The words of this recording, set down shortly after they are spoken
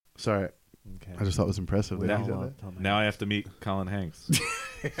Sorry. Okay. I just thought it was impressive. that he said that. Now I have to meet Colin Hanks.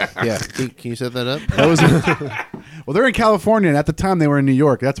 Yeah, can you set that up? That was well, they're in California, and at the time they were in New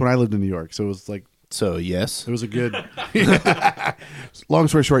York. That's when I lived in New York, so it was like So yes. it was a good. Long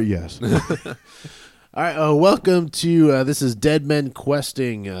story short, yes. All right. Welcome to this is Dead Men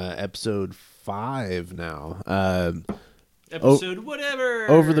Questing, episode 5 now. Episode whatever.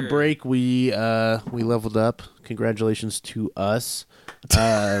 Over the break, we leveled up. Congratulations to us.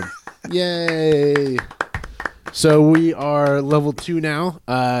 Yay! So we are level 2 now,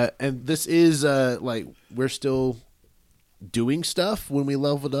 and this is like we're still doing stuff when we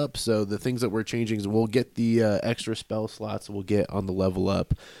leveled up. So the things that we're changing is we'll get the extra spell slots we'll get on the level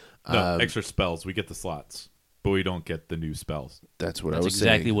up. No, extra spells. We get the slots, but we don't get the new spells. That's what I That's was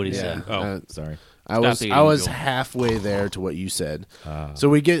exactly saying. what he said. Oh, sorry. I was thinking I was Joel. halfway there to what you said. So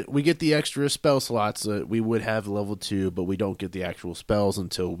we get the extra spell slots that we would have level 2, but we don't get the actual spells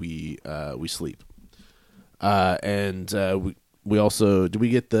until we sleep. And we also do we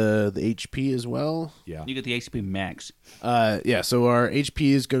get the HP as well? Yeah. You get the HP max. Yeah. So our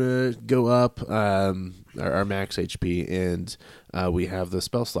HP is gonna go up, our max HP, and we have the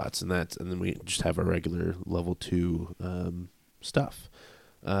spell slots, and then we just have our regular level 2 stuff.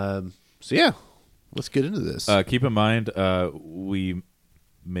 So yeah. Let's get into this. Keep in mind, we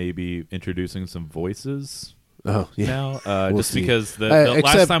may be introducing some voices oh, yeah. now, We'll just see. because the last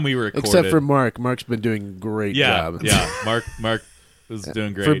Except- time we recorded, Except for Mark. Mark's been doing a great job. yeah, Mark was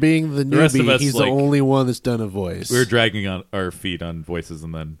doing great For being the The rest of newbie, us, he's like, the only one that's done a voice. we were dragging on our feet on voices,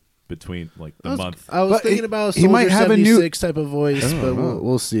 and then between like the month. I was But thinking about a he might Soldier have a new- 76 type of voice, Oh, but wow.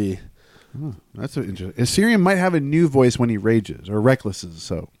 we'll see. That's so interesting. Assyrian might have a new voice when he rages or recklesses.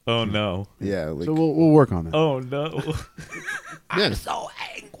 So Oh no! Yeah. Like, so we'll work on it. Oh no! yeah. So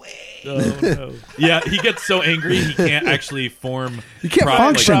angry. Oh no! Yeah, he gets so angry he can't actually form. You can't pro-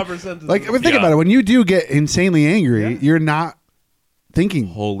 function. proper sentences. Like, I mean, think Yeah. about it. When you do get insanely angry, you're not thinking.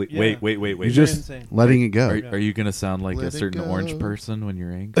 Holy! Yeah. Wait! You're You're just insane. letting it go. Are you gonna sound like Let a it certain go. orange person when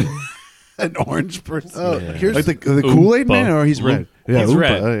you're angry? An orange person. Oh, Yeah. here's Like the Kool-Aid man, or he's red? He's Oompa.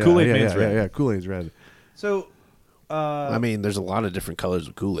 red. Oh, yeah, Kool-Aid yeah, man's yeah, red. Yeah, Kool-Aid's red. So, I mean, there's a lot of different colors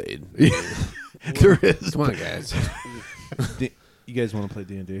of Kool-Aid. There is. Come on, guys. you guys want to play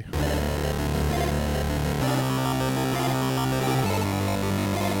D&D?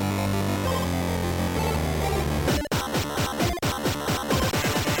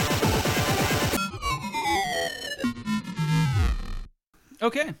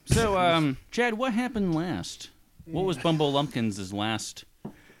 Okay, so Chad, what happened last? What was Bumbo Lumpkins' last?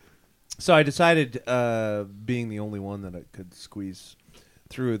 So I decided, being the only one that I could squeeze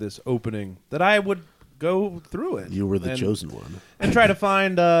through this opening, that I would go through it. You were the and- chosen one. And try to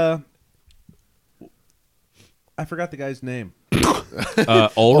find... I forgot the guy's name.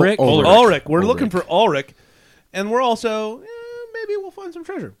 Ulrich. Ulrich. We're looking for Ulrich. And we're also... maybe we'll find some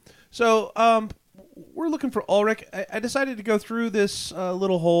treasure. So, we're looking for Ulrich. I decided to go through this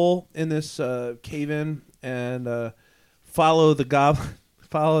little hole in this cave-in and follow the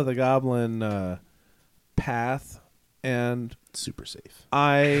goblin path, and Super safe.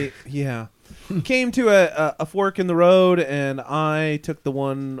 I came to a fork in the road, and I took the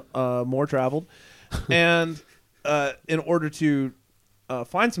one more traveled, and in order to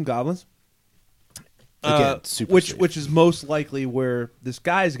find some goblins, Again, super safe. which is most likely where this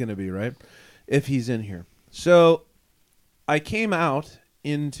guy's going to be, right? If he's in here. So I came out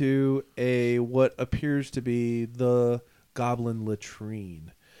into what appears to be the goblin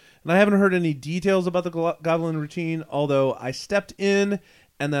latrine. And I haven't heard any details about the goblin latrine, although I stepped in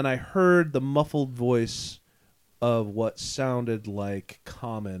and then I heard the muffled voice of what sounded like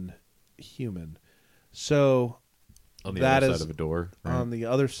common human. So on the that other is side of a door. right? on the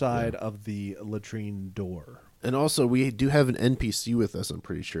other side of the latrine door. And also, we do have an NPC with us, I'm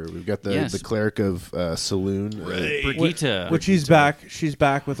pretty sure. We've got the Yes. cleric of Saloon. Brigitte. Which she's back. She's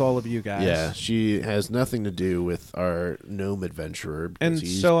back with all of you guys. Yeah, she has nothing to do with our gnome adventurer. Because And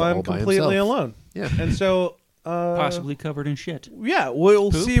he's so all I'm by completely himself. alone. Yeah. And so possibly covered in shit. yeah, we'll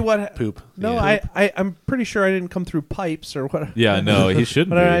Poop? see what Poop. No, Yeah. I'm pretty sure I didn't come through pipes or what. Yeah, no, he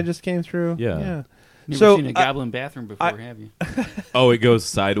shouldn't But be. I just came through. Yeah. Yeah. Never So, seen a goblin bathroom before, have you? Oh, it goes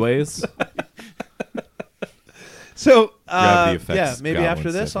sideways. So Grab the effects yeah, maybe goblin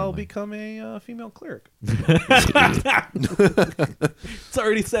after this I'll separately. become a female cleric. It's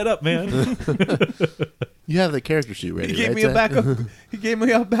already set up, man. You have the character sheet ready. He gave right, me a Zach? backup. He gave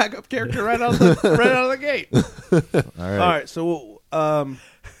me a backup character right out of the gate. All right. All right, so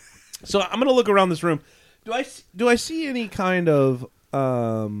so I'm gonna look around this room. Do I see any kind of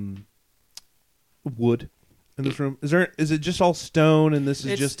wood in this room? Is it just all stone and this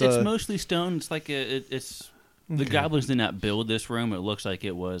is It's mostly stone. It's like the goblins did not build this room. It looks like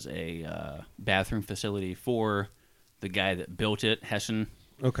it was a bathroom facility for the guy that built it, Hessen.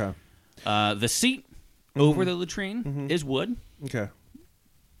 Okay. The seat over the latrine is wood, Okay.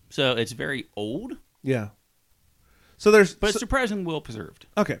 so it's very old, Yeah. So there's but it's surprisingly well preserved.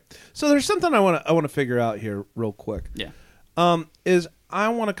 okay. So there's something I want to figure out here real quick. Yeah. Is I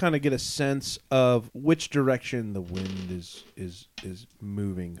want to kind of get a sense of which direction the wind is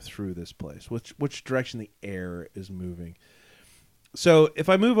moving through this place. Which direction the air is moving. So if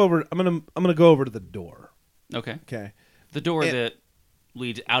I move over, I'm gonna go over to the door. Okay. Okay. The door that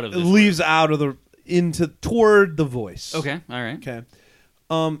leads out of It this leaves out of the toward the voice. room. Okay. All right. Okay.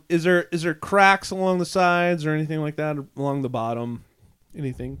 Is there cracks along the sides or anything like that along the bottom?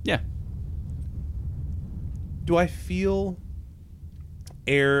 Anything? Yeah. Do I feel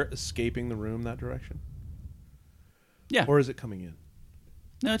air escaping the room that direction? Yeah. Or is it coming in?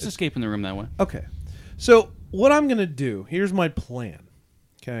 No, it's escaping the room that way. Okay. So what I'm gonna do, here's my plan.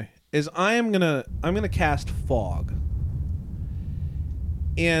 Okay. Is I'm gonna cast fog.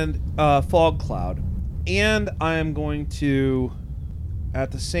 And fog cloud. And I am going to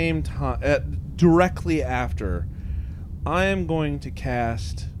at the same time directly after I am going to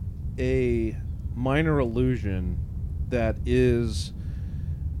cast a minor illusion that is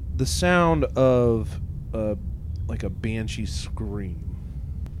the sound of like a banshee scream.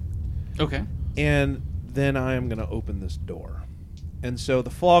 Okay. And then I am going to open this door. And so the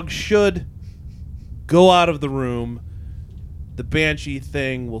fog should go out of the room. The banshee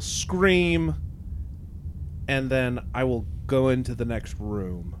thing will scream. And then I will go into the next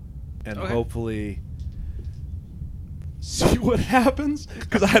room. And Okay. hopefully see what happens.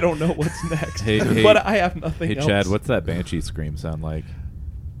 Because I don't know what's next. Hey, but I have nothing Hey, else. Chad, what's that banshee scream sound like?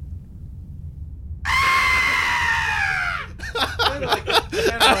 Kind of like that.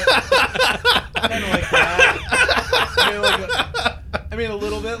 I mean, a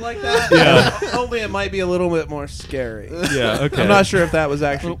little bit like that. Yeah. Only it might be a little bit more scary. Yeah, okay. I'm not sure if that was A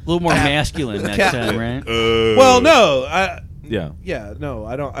actually. little more masculine that Cat- time, right? Well, no. Yeah. No.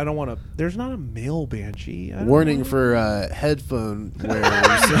 I don't want to. There's not a male banshee. I don't Warning know. for headphone wearers.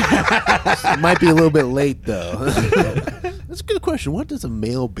 It might be a little bit late though. That's a good question. What does a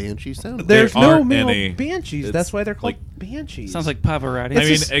male banshee sound like? There's There no aren't male any. banshees. It's That's why they're called like- banshees. Sounds like Pavarotti.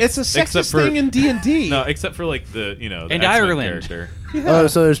 It's a except sexist for- thing in D&D. No, except for like the the And X-Men Ireland. character. Oh,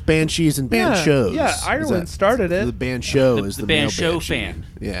 so there's banshees and Yeah, banshos. yeah, Is Ireland that- started it. The banshoo The- is the the male banshoo banshee. fan.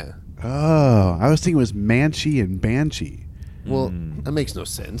 Yeah. Oh, I was thinking it was Manshee and Banshee. Well, that makes no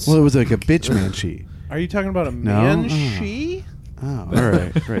sense. Well, it was like a bitch Manshee. Are you talking about a No? banshee? Oh, all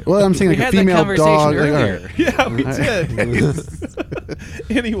right, right. Well, I'm saying We like a had that female conversation dog. Like, all earlier. right. Yeah, we All did.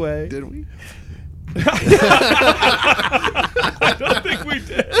 Anyway. Did we? I don't think we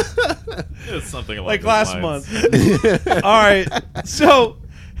did. It's something along Like those last lines. month. All right. So,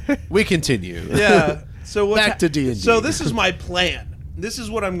 we continue. yeah. So what's Back to D&D. So this is my plan. This is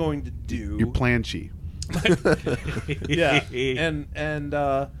what I'm going to do. Your Planchee. Yeah. And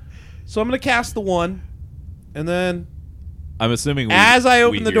so I'm going to cast the one, and then I'm assuming as I we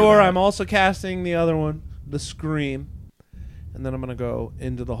open the hear door, that. I'm also casting the other one, the scream, and then I'm going to go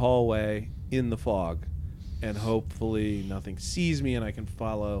into the hallway in the fog, and hopefully nothing sees me, and I can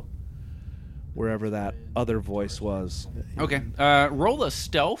follow wherever that other voice was. Okay. Roll a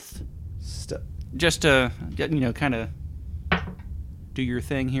stealth just to get, kind of do your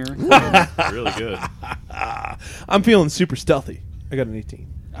thing here. really good. I'm feeling super stealthy. I got an 18.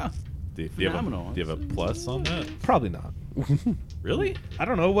 Oh, Do you have Phenomenal. do you have a plus on that? Probably not. Really? I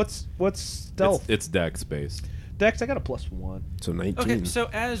don't know what's stealth. It's dex based. Dex, I got a +1. So 19. okay. So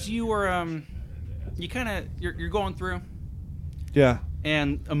as you are, you're going through, Yeah.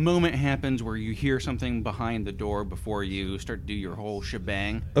 and a moment happens where you hear something behind the door before you start to do your whole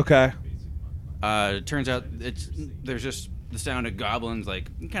shebang. Okay. It turns out there's just the sound of goblins like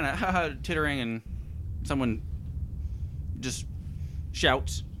kind of tittering, and someone just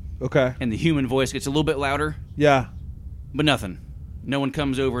shouts, Okay. and the human voice gets a little bit louder, Yeah. but nothing. No one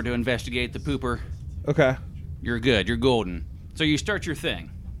comes over to investigate the pooper. Okay. You're good. You're golden. So you start your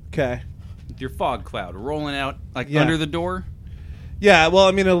thing. Okay. Your fog cloud rolling out like Yeah. under the door. Yeah, well,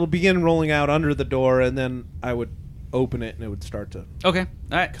 I mean, it'll begin rolling out under the door, and then I would open it, and it would start to... Okay. All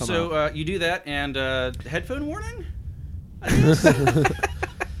right. Come So you do that, and headphone warning.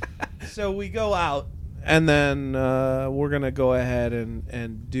 So we go out, and then we're going to go ahead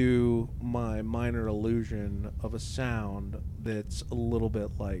and do my minor illusion of a sound that's a little bit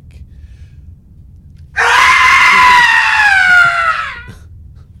like...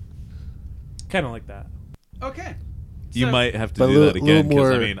 Kind of like that. Okay. You So- might have to But do little- that again little because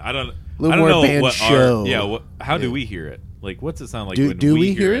I more- mean I don't little I don't more know band what show. how do Yeah. we hear it? Like what's it sound like Do- when do we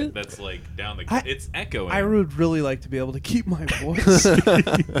we hear it? it? That's like down the I- it's echoing. I would really like to be able to keep my voice,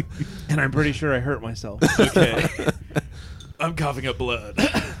 and I'm pretty sure I hurt myself. Okay. I'm coughing up blood.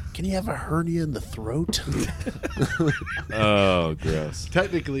 Can you have a hernia in the throat? Oh, gross.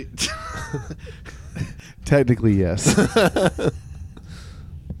 Technically, technically yes.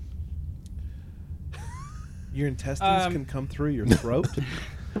 Your intestines can come through your throat.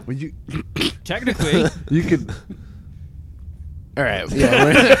 When you Technically, you could All right.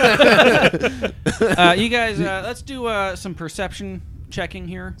 Yeah. you guys, let's do some perception checking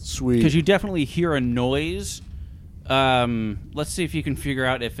here. Sweet. Because you definitely hear a noise. Let's see if you can figure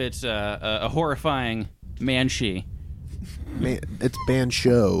out if it's a horrifying Manshee. Man, it's band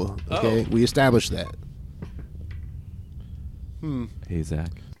show. Okay, we established that. Hey, Zach.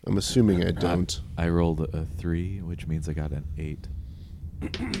 I'm assuming I don't. I rolled a 3, which means I got an 8.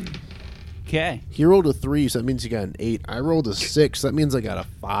 Okay. He rolled a 3, so that means he got an 8. I rolled a 6, so that means I got a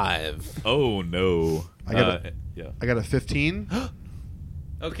 5. Oh, no. I got yeah. I got a 15.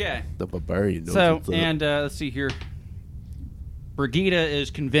 Okay. The barbarian knows So, what's up. and let's see here. Brigida is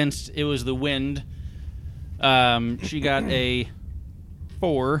convinced it was the wind. She got a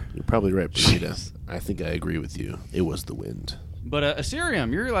 4. You're probably right, Brigida. I think I agree with you. It was the wind. But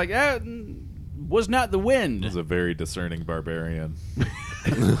Assyrium, you're like, was not the wind. It was a very discerning barbarian.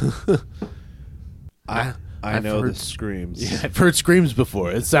 I know heard the screams. Yeah, I've heard screams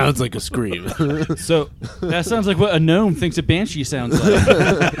before. It sounds like a scream. So, That sounds like what a gnome thinks a banshee sounds like.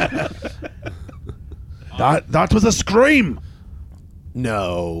 That was a scream.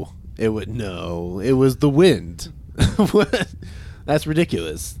 No, it was the wind. What? That's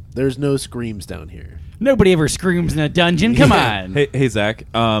ridiculous. There's no screams down here. Nobody ever screams in a dungeon. Come on. hey, Zach.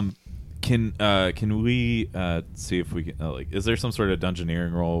 Can we see if we can like? Is there some sort of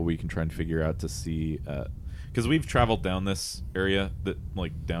dungeoneering role we can try and figure out to see? Because we've traveled down this area, that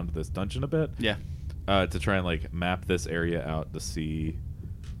like down to this dungeon a bit. Yeah. To try and like map this area out to see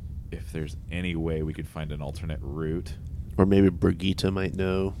if there's any way we could find an alternate route. Or maybe Brigitte might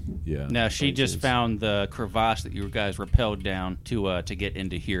know. Yeah. No, she just Dungeons. found the crevasse that you guys rappelled down to get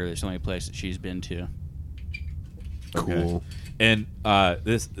into here. That's the only place that she's been to. Okay. Cool. And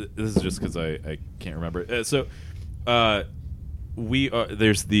this is just because I can't remember. We are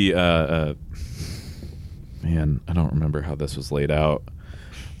there's the man. I don't remember how this was laid out.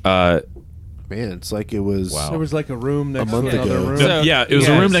 Man, it's like it was. Wow. There was like a room next month to another ago. room. So- yeah, it you was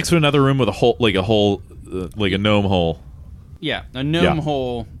a room guys- next to another room with a hole, like a gnome hole. Yeah, a gnome Yeah.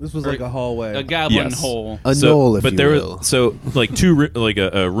 hole. This was or like a hallway. a goblin Yes. hole. A knoll, if but you there will. was so like like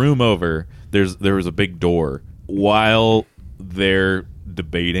a room over. There was a big door. While they're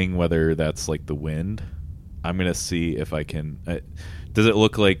debating whether that's like the wind, I'm gonna see if I can. Does it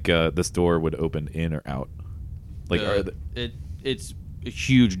look like this door would open in or out? Like It's a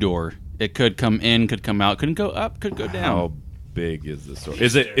huge door. It could come in, could come out, couldn't go up, could go down. how big is this door?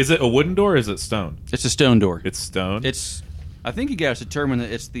 Is it a wooden door? Or is it stone? It's a stone door. It's stone. I think you guys determined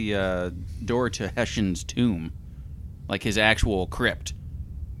that it's the door to Hessian's tomb, like his actual crypt.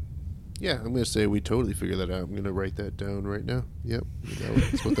 Yeah, I'm going to say we totally figured that out. I'm going to write that down right now. Yep,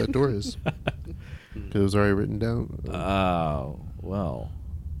 that's what that door is. Because it was already written down. Oh well.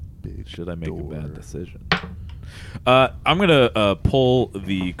 Big Should I make a door. bad decision? I'm gonna pull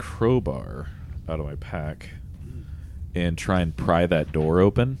the crowbar out of my pack and try and pry that door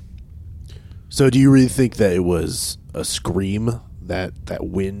open. So do you really think that it was a scream, that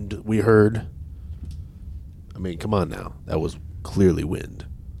wind we heard? I mean, come on now. That was clearly wind,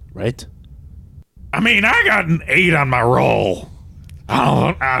 right? I mean, I got an 8 on my roll.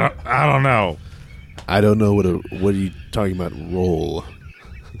 I don't know. I don't know what are you talking about, roll?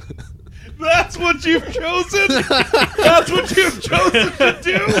 That's what you've chosen. That's what you've chosen to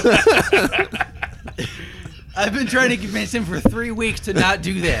do. I've been trying to convince him for 3 weeks to not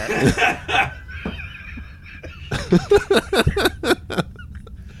do that.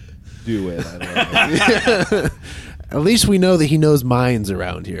 Do it. I love it. At least we know that he knows mines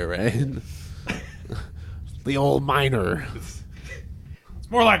around here, right? The old miner. It's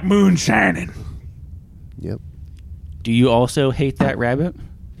more like moon shining. Yep. Do you also hate that rabbit?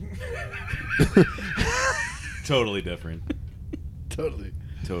 Totally different. Totally.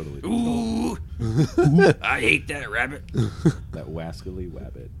 Totally. Ooh, I hate that rabbit. That wascally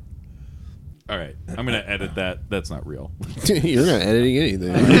wabbit. All right, I'm gonna edit that. That's not real. You're not editing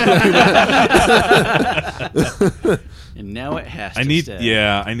anything. And now it has to I need. stay.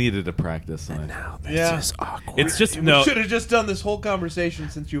 Yeah, I needed to practice on it. Now this Yeah. is awkward. It's just We no. should have just done this whole conversation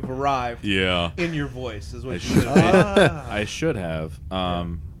since you've arrived Yeah, in your voice. Is what I you should. should have. I should have.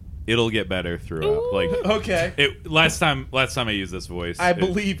 It'll get better throughout. Like Okay. last time I used this voice. I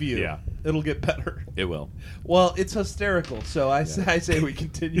believe you. Yeah, It'll get better. it will. Well, it's hysterical, so I say we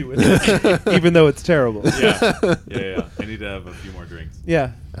continue with it, even though it's terrible. Yeah. I need to have a few more drinks.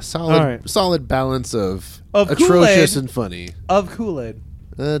 Yeah. a solid, All right. solid balance of Of atrocious Kool-Aid. and funny. Of Kool-Aid.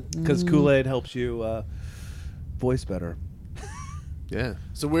 Because Mm, Kool-Aid helps you voice better. yeah.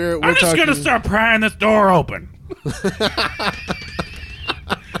 So we're I'm just talking, gonna start prying this door open.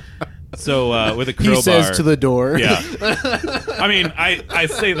 So with a crowbar, He says to the door. yeah. I mean, I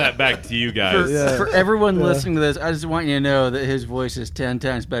say that back to you guys. Yeah. For everyone listening to this, I just want you to know that his voice is 10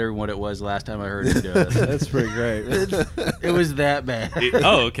 times better than what it was last time I heard him do it. That's pretty great. It was that bad.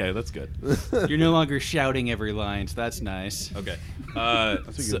 Oh, okay, that's good. You're no longer shouting every line, so that's nice. Okay,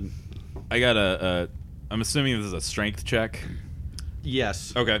 so I got a. I'm assuming this is a strength check.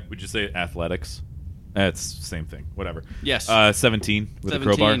 Yes. Okay, would you say athletics? It's the same thing. Whatever. Yes. 17 with a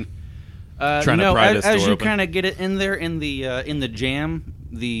crowbar. Trying to no, pry as, this as door you open. kind of get it in there in the jam,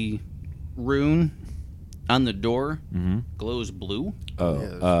 the rune on the door glows blue,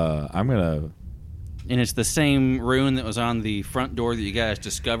 Oh, I'm gonna. and it's the same rune that was on the front door that you guys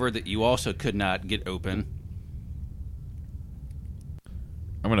discovered that you also could not get open.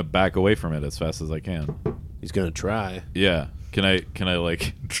 I'm gonna back away from it as fast as I can. He's gonna try. Yeah. Can I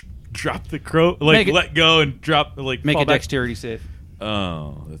like drop the crow? Like Make it- let go and drop? Like Make fall a back? dexterity save.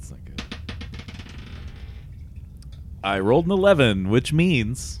 Oh, that's not good. I rolled an 11, which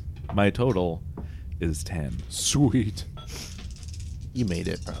means my total is 10. Sweet. You made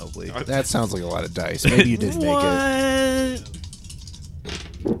it, probably. That sounds like a lot of dice. Maybe you didn't make it.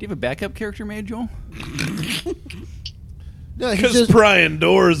 Do you have a backup character made, Joel? No, he Because just, prying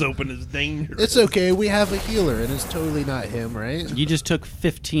doors open is dangerous. it's okay. We have a healer, and it's totally not him, right? You just took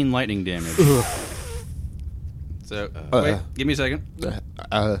 15 lightning damage. So, wait, give me a second.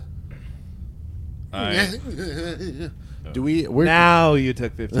 Do we? We're Now you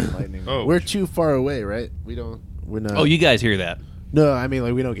took 15 lightning. Oh, we're too far away, right? We don't. We're not. Oh, you guys hear that? No, I mean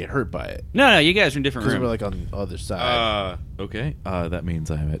like we don't get hurt by it No, you guys are in different because rooms. we're like on the other side. okay. That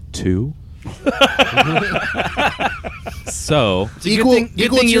means I'm at 2. So equal good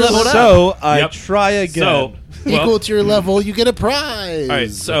equal thing to you your leveled up. So I Yep. try again. So well, equal to your level, you get a prize. all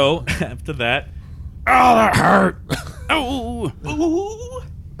right. So after that, oh, that hurt. Oh, ooh.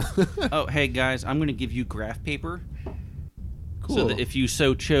 Oh, hey guys, I'm going to give you graph paper, cool. so that if you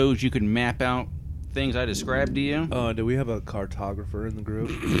so chose, you could map out things I described to you. Do we have a cartographer in the group?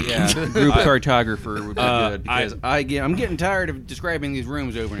 Yeah, group cartographer would be good because I- I'm getting tired of describing these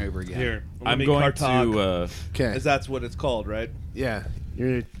rooms over and over again. Here, I'm let me going cartog. to. Okay. As that's what it's called, right? Yeah,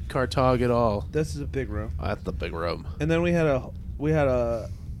 you're Cartog at all. This is a big room. That's the big room. And then we had a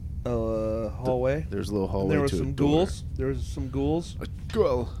hallway. There's a little And hallway there were to a some door. ghouls. There was some ghouls.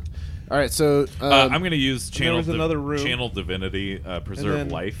 Cool. All right, so I'm going to use channel was another room. channel divinity preserve then-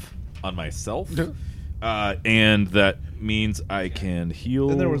 life on myself, and that means I can heal.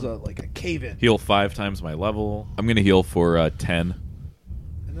 Then there was a cave in. heal 5 times my level. I'm going to heal for 10.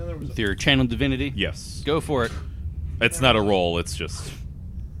 And then there was With your channel divinity, Yes, go for it. it's not a roll. It's just.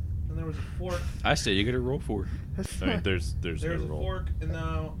 and there was a fork. I say you got to roll for it. I mean, there's There's no a roll. fork, and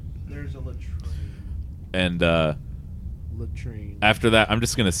now there's a latrine. And Latrine. after that, I'm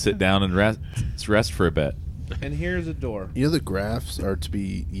just going to sit down and rest for a bit. And here's a door. you know the graphs are to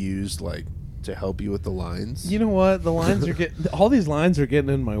be used like to help you with the lines. You know what? The lines are getting. All these lines are getting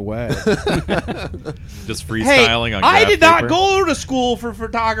in my way. Just freestyling on. I graph did not paper. go to school for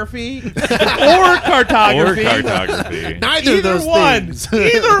photography or cartography. Or cartography. Neither of Either those one. things.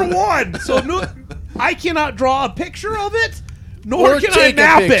 Either one. So no, I cannot draw a picture of it, nor Or can I take a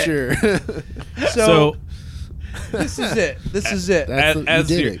map it. picture. So this is it. This is it. That's you as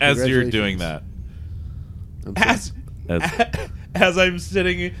did you're, it. as you're doing Congratulations. that, As I'm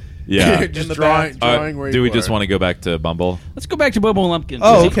sitting. yeah. In just the drawing, bathroom. drawing where do you we just are. want to go back to Bumble? Let's go back to Bobo Lumpkin.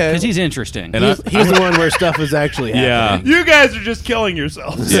 Oh, okay. Because he's interesting. And He's the one where stuff is actually Yeah. happening. You guys are just killing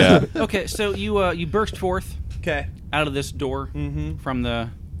yourselves. Yeah. Okay, so you burst forth Okay. out of this door Mm-hmm. from the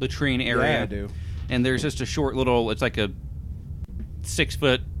latrine area. Yeah, I do. And there's just a short little, it's like a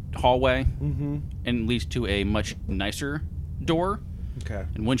 6-foot hallway Mm-hmm. and leads to a much nicer door. Okay.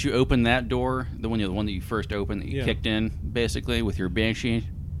 And once you open that door, the one that you first opened that you Yeah. kicked in, basically, with your banshee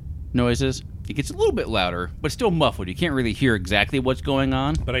noises, It gets a little bit louder, but still muffled. You can't really hear exactly what's going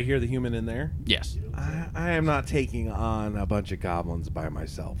on. But I hear the human in there. Yes. I am not taking on a bunch of goblins by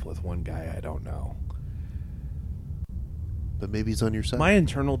myself with one guy I don't know. But maybe he's on your side. My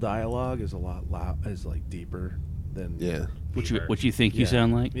internal dialogue is a lot is like deeper than yeah. What you think you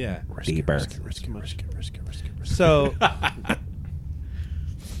sound like? yeah. Risky. So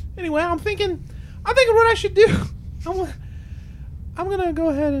anyway, I'm thinking what I should do. I'm gonna go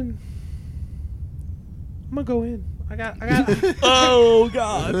ahead and I'm gonna go in. I got. Oh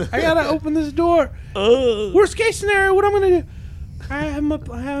God! I gotta open this door. Worst case scenario, what I'm gonna do? I have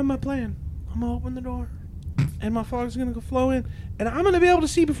my plan. I'm gonna open the door, and my fog's gonna go flow in, and I'm gonna be able to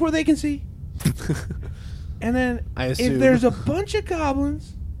see before they can see. And then if there's a bunch of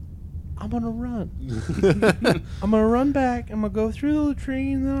goblins, I'm gonna run. I'm gonna run back. I'm gonna go through the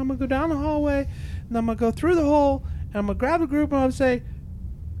latrine, and then I'm gonna go down the hallway, and I'm gonna go through the hole, and I'm gonna grab a group, and I'm gonna say,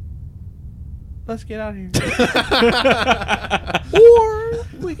 let's get out of here. Or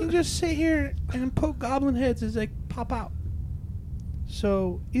we can just sit here and poke goblin heads as they pop out.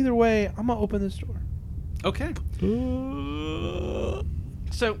 So either way, I'm gonna open this door. Okay.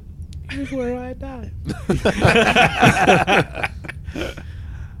 So Here's where I die.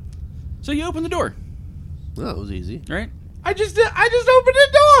 So you open the door, Well, that was easy. right? I just opened the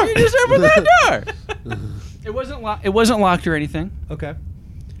door. You just opened that door. It wasn't locked or anything. Okay.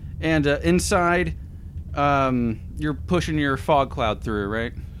 And inside, you're pushing your fog cloud through,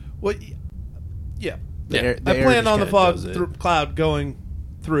 right? Well, yeah. The air- I air planned just on the kinda fog does it. cloud going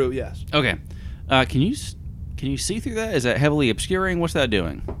through. Yes. Okay. Can you see through that? Is that heavily obscuring? What's that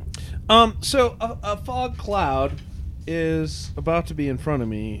doing? So a fog cloud is about to be in front of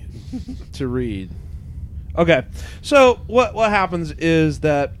me to read. Okay. So what happens is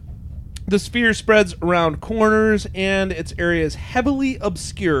that the sphere spreads around corners and its area is heavily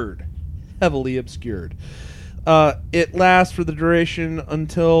obscured. Heavily obscured. It lasts for the duration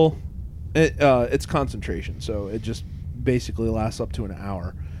until its concentration. So it just basically lasts up to an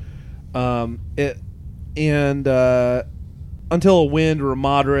hour. Until a wind or a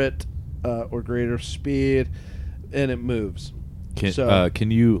moderate or greater speed, and it moves.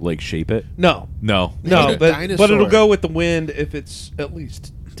 Can you like shape it? No, No. Okay. but Dinosaur. it'll go with the wind if it's at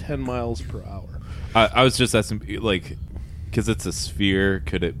least 10 miles per hour. I was just asking, like, because it's a sphere.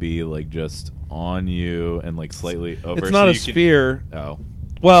 Could it be like just on you and like slightly over? It's so not a you can- sphere. Oh,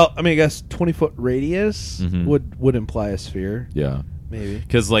 Well, I mean, I guess 20-foot radius Mhm. would imply a sphere, yeah. maybe.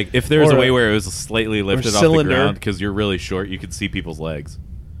 Because like if there was Or a way a- where it was slightly lifted off the cylinder. ground, because you're really short, you could see people's legs,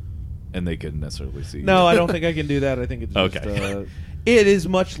 and they couldn't necessarily see. No, you. I don't think I can do that. I think it's just, Okay. it is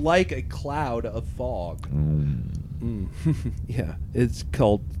much like a cloud of fog. Mm. Yeah, it's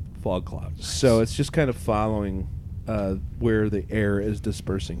called fog cloud. So it's just kind of following where the air is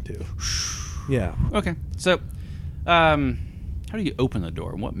dispersing to. Yeah. Okay. So, how do you open the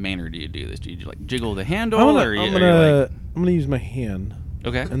door? In what manner do you do this? Do you like jiggle the handle, I'm or are you like, gonna use my hand,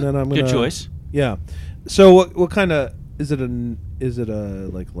 okay? and then I'm gonna Good choice. Yeah. So what kind of is it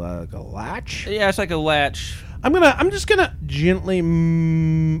like a latch? Yeah, it's like a latch. I'm just gonna gently.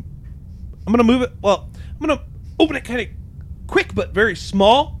 I'm gonna move it. Well, I'm gonna open it kind of quick, but very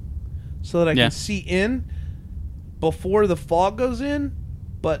small, so that I Yeah. can see in before the fog goes in.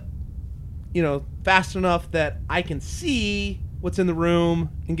 But fast enough that I can see what's in the room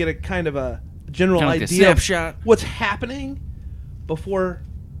and get a kind of a general Kinda like a idea of snapshot. what's happening before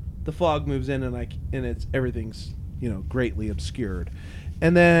the fog moves in and everything's greatly obscured.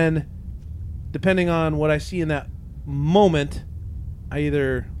 And then depending on what I see in that moment, I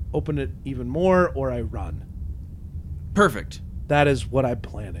either open it even more or I run. Perfect. That is what I'm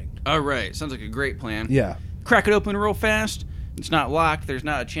planning. All right. Sounds like a great plan. Yeah. Crack it open real fast. It's not locked. There's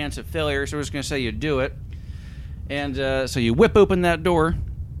not a chance of failure, so we're just going to say you do it. And so you whip open that door,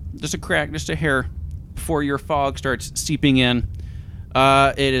 just a crack, just a hair, before your fog starts seeping in.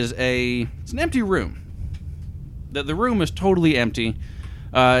 It's an empty room. The room is totally empty.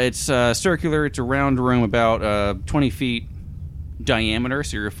 It's circular. It's a round room about 20 feet diameter,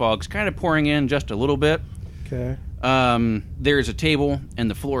 so your fog's kind of pouring in just a little bit. Okay. There's a table,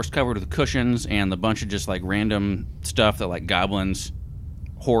 and the floor is covered with cushions and a bunch of just like random stuff that like goblins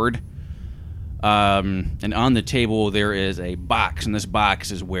hoard. And on the table there is a box, and this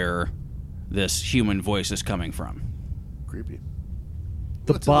box is where this human voice is coming from. Creepy.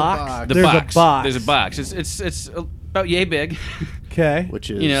 The What's in the box? box? The There's box. a box. There's a box. It's about yay big. Okay. Which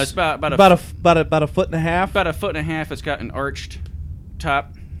is It's about About a foot and a half. about a foot and a half. It's got an arched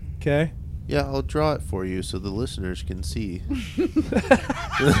top. Okay. yeah. I'll draw it for you so the listeners can see.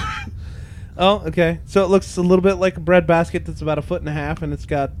 Oh, okay. So it looks a little bit like a bread basket that's about a foot and a half, and it's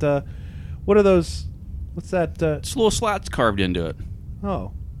got What are those? What's that? It's little slots carved into it.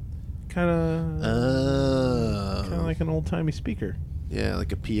 Oh, kind of like an old timey speaker. Yeah,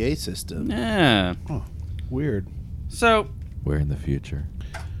 like a PA system. Yeah. Weird. So We're in the future.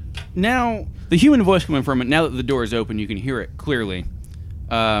 now the human voice coming from it. Now that the door is open, you can hear it clearly.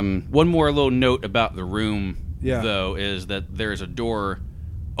 One more little note about the room, though, is that there's a door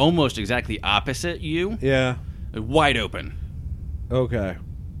almost exactly opposite you, Yeah. wide open. Okay.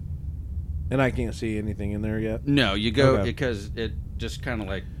 And I can't see anything in there yet. No, you go Okay. because it just kind of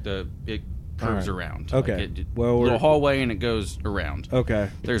like it curves All right. around. Okay. Like it, Well, we're- little hallway and it goes around. Okay.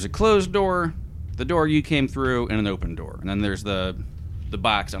 There's a closed door, the door you came through, and an open door, and then there's the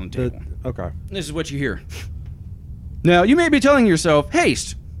box on the table. Okay. This is what you hear. Now, you may be telling yourself,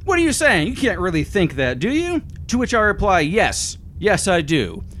 Haste, what are you saying? You can't really think that, do you? To which I reply, yes. Yes, I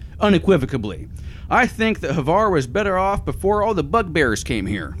do. Unequivocally. I think that Havar was better off before all the bugbears came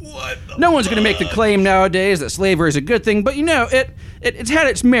here. No one's going to make the claim nowadays that slavery is a good thing, but you know, it's had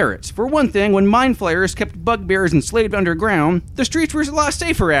its merits. For one thing, when mind flayers kept bugbears enslaved underground, the streets were a lot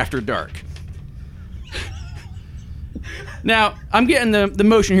safer after dark. Now, I'm getting the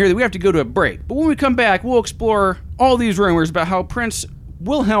motion here that we have to go to a break. But when we come back, we'll explore all these rumors about how Prince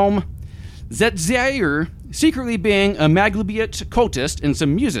Wilhelm Zetzair secretly being a Maglebiot cultist and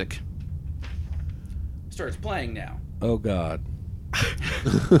some music. Starts playing now. Oh God.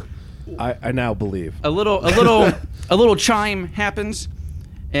 I now believe. A little chime happens,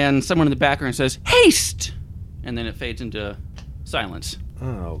 and someone in the background says, Haste! And then it fades into silence.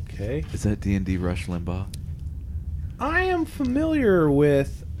 Okay. Is that D&D Rush Limbaugh? I am familiar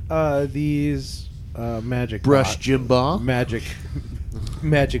with these magic Brush Jimbaugh.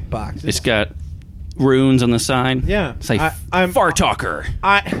 magic boxes. It's got runes on the side. Yeah. Say, I'm Far Talker.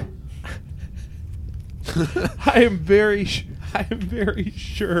 I am very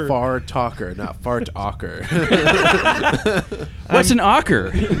sure. Far talker, not fart talker. What's an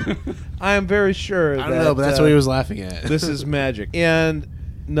ocker? I am very sure. I don't know, but that's what he was laughing at. This is magic, and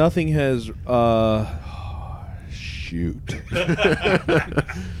nothing has. Shoot.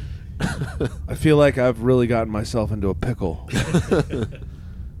 I feel like I've really gotten myself into a pickle,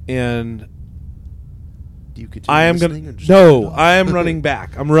 and Do you continue I am listening or gonna. just No, turn it off? I am running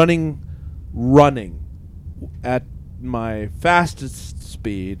back. I'm running at my fastest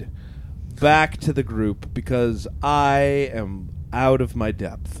speed back to the group because I am out of my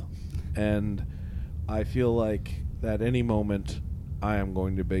depth, and I feel like at any moment I am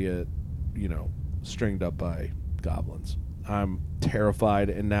going to be stringed up by goblins. I'm terrified,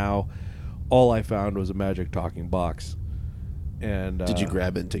 and now all I found was a magic talking box. And Did you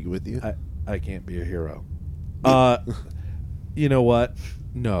grab it and take it with you? I can't be a hero. You know what?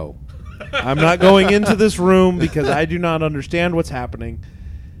 No. I'm not going into this room because I do not understand what's happening.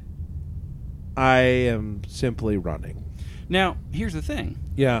 I am simply running. Now, here's the thing.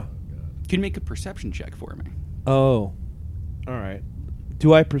 Yeah. Can you make a perception check for me? Oh. All right.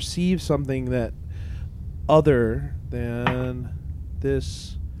 Do I perceive something that other than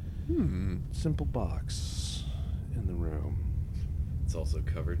this simple box in the room? It's also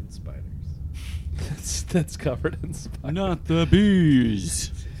covered in spiders. That's covered in spiders. Not the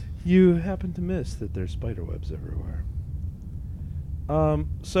bees. You happen to miss that there's spider webs everywhere.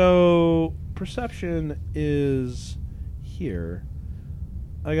 So perception is here.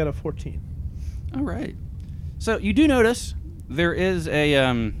 I got a 14. All right. So you do notice there is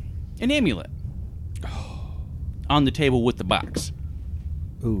an amulet on the table with the box.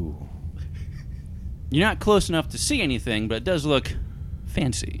 Ooh. You're not close enough to see anything, but it does look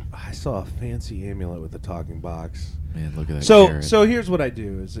fancy. I saw a fancy amulet with a talking box. Man, look at that So carrot. so here's what I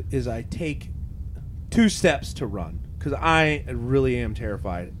do is I take 2 steps to run because I really am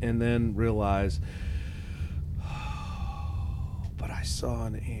terrified, and then realize, but I saw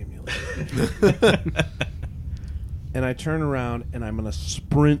an amulet. And I turn around and I'm gonna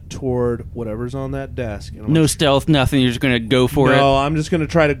sprint toward whatever's on that desk. And I'm No gonna- stealth, nothing. You're just going to go for no, it. I'm just gonna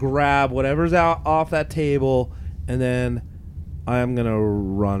try to grab whatever's out off that table, and then I'm gonna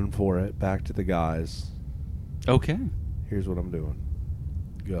run for it back to the guys. Okay. Here's what I'm doing.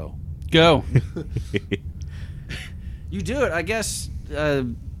 Go. Go. You do it. I guess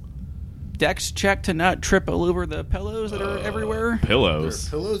Dex check to not trip all over the pillows that are everywhere. Pillows.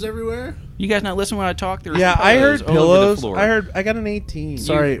 Pillows everywhere? You guys not listen when I talk? There are Yeah, some I heard all over the pillows. floor. I got an 18.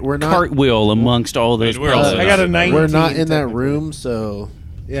 Sorry, You we're not. cartwheel amongst all those we're also pillows. I got a not- 19. We're not in that technically. room, so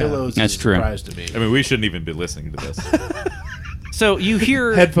Yeah. pillows That's is a true. surprise to me. I mean, we shouldn't even be listening to this. So you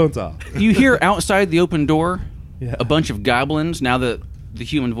hear Headphones off. you hear outside the open door Yeah. a bunch of goblins. Now that the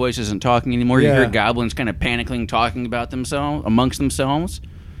human voice isn't talking anymore, you Yeah. hear goblins kind of panicking, talking about themselves amongst themselves.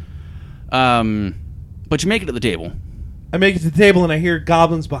 But you make it to the table. I make it to the table and I hear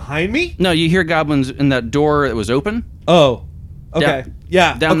goblins behind me. No, you hear goblins in that door that was open. Oh, okay,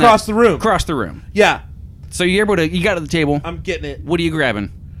 yeah, across the room. Across the room. Yeah, So you're able to. You got to the table. I'm getting it. What are you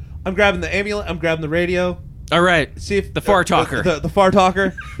grabbing? I'm grabbing the amulet. I'm grabbing the radio. All right. See if The far talker. The far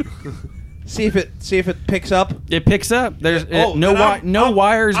talker. see if it picks up. It picks up. There's Oh, no then I'm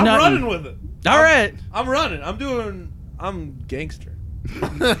wires. I'm nothing. running with it. All right. I'm running. I'm gangster.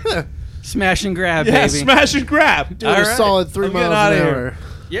 Smash and grab, Yeah, baby. smash and grab. Doing All a right. solid 3 I'm miles getting an outta hour. here.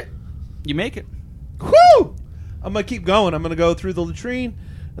 Yeah. You make it. Woo! I'm gonna keep going. I'm gonna go through the latrine,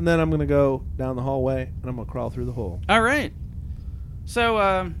 and then I'm gonna go down the hallway, and I'm gonna crawl through the hole. All right. So,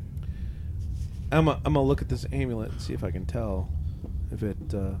 I'm gonna look at this amulet and see if I can tell if it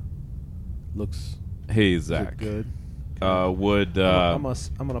looks Hey, is it Zach. good. Would I'm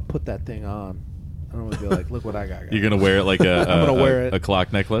gonna put that thing on. I'm gonna be like, look what I got. guys." you're gonna wear it like a I'm gonna wear it. a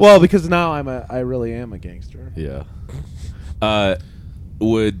clock necklace? Well, because now I really am a gangster. yeah.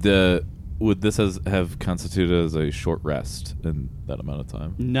 Would this have constituted as a short rest in that amount of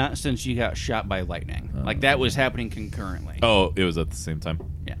time? not since you got shot by lightning. Like, that was happening concurrently. Oh, it was at the same time.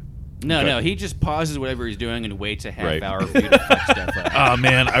 Yeah. No, Okay. no. He just pauses whatever he's doing and waits a half Right. hour for you to fuck stuff up. Oh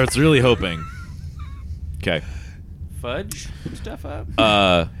man, I was really hoping. Okay. Fudge stuff up?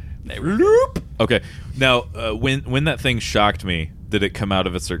 There we go. Loop. Okay. Now, when that thing shocked me, did it come out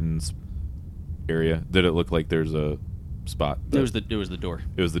of a certain area? Did it look like there's a spot? It was the door.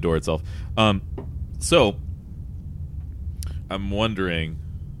 It was the door itself. So I'm wondering,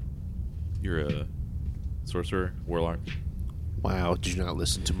 you're a sorcerer, warlock. Wow, did you not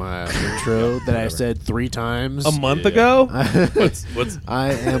listen to my intro that I said 3 times? A month Yeah. ago. What's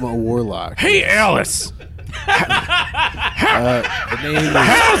I am a warlock. Hey, Alice.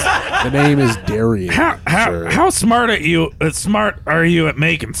 The name is Darian. sir. Smart are you at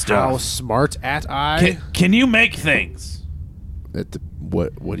making How stuff? smart at I? Can you make things? At the,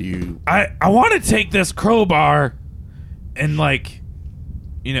 what do you? I want to take this crowbar and I'm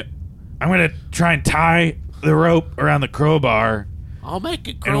gonna try and tie the rope around the crowbar. I'll make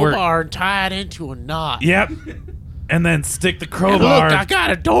a And we're- crowbar and tie it into a knot. Yep. And then stick the And crowbar. look, I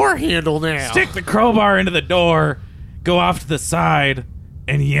got a door handle now. Stick the crowbar into the door, go off to the side,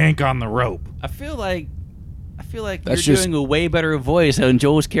 and yank on the rope. I feel like That's you're just- doing a way better voice on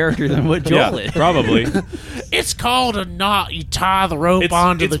Joel's character than what Joel is. probably. It's called a knot. You tie the rope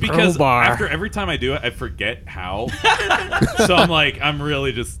onto the because crowbar. after every time I do it, I forget how. So I'm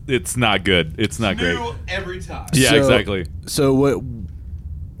really just. It's not good. It's not great. New every time. Yeah, So- exactly. So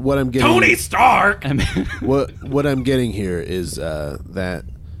what I'm getting Tony Stark. I mean, what I'm getting here is that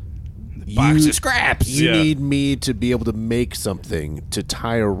box of scraps. You Yeah. need me to be able to make something to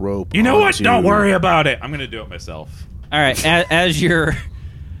tie a rope. You know what? onto- Don't worry about it. I'm gonna do it myself. All right, as you're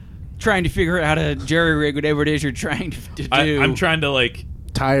trying to figure out how to jerry rig whatever it is you're trying to do. I'm trying to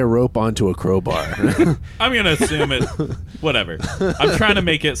Tie a rope onto a crowbar. I'm gonna assume it. Whatever. I'm trying to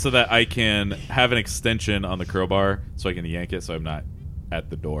make it so that I can have an extension on the crowbar, so I can yank it, so I'm not at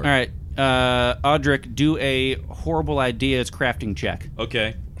the door. All right, Audric, do a horrible ideas crafting check.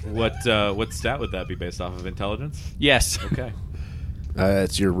 Okay. What stat would that be based off of? Intelligence? Yes. Okay.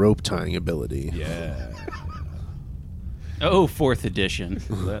 It's your rope tying ability. Yeah. Oh, 4th edition.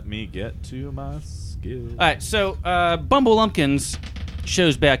 Let me get to my skill. All right, so Bumble Lumpkins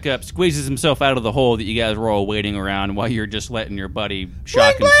shows back up, squeezes himself out of the hole that you guys were all waiting around while you're just letting your buddy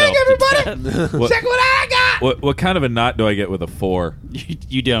shock himself to death. What, Check what I got. what kind of a knot do I get with a 4?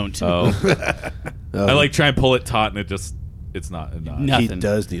 You don't. Oh. I try and pull it taut, and it's not a knot. No. He nothing.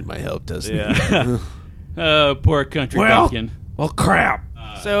 does need my help, doesn't he? Yeah. Oh, poor country Well, bumpkin. well, crap.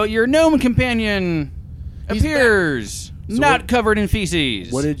 So your gnome companion appears, not covered in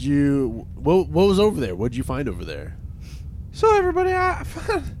feces. What did you? What was over there? What did you find over there? So everybody, I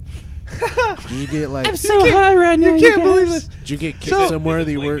found. Did you get like? I'm so high right now. You can't believe this. Did you get kicked So- somewhere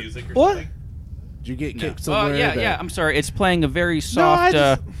that you were? What? Did you get kicked Oh, somewhere? yeah, that- yeah. I'm sorry. It's playing a very I soft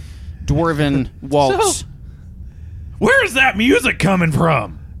just- dwarven waltz. Where's that music coming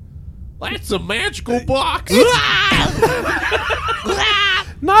from? That's a magical box.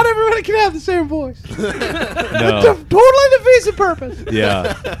 Not everybody can have the same voice. No. Totally defeats the purpose.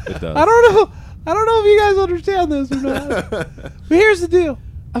 Yeah, it does. I don't know if you guys understand this or not. But here's the deal.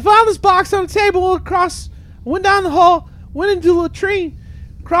 I found this box on a table across, went down the hall, went into the latrine,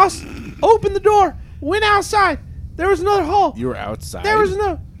 opened the door, went outside. There was another hall. You were outside. There was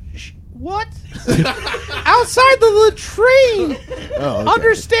another. What? Outside the latrine. Oh, okay.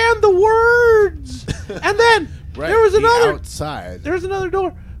 Understand the words. And then Right, there was the another. outside. There's another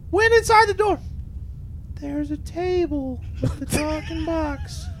door. Went inside the door. There's a table with the talking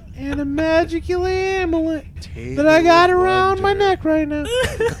box. and a magical amulet that I got around my neck right now.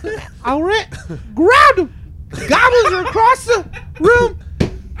 I grabbed them. Goblins are across the room,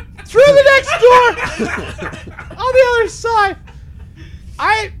 through the next door, on the other side.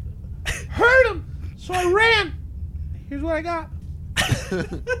 I heard them, so I ran. Here's what I got.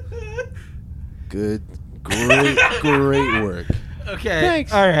 Good, great work. Okay.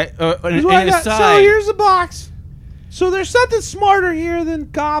 Thanks. All right. Here's what I got. So here's the box. So there's something smarter here than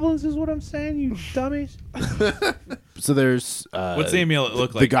goblins, is what I'm saying, you dummies. So there's What's the amulet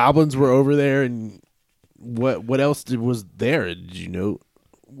look the like? goblins were over there, and what else was there? Did you know?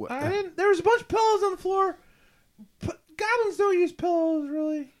 I didn't. There was a bunch of pillows on the floor. Goblins don't use pillows,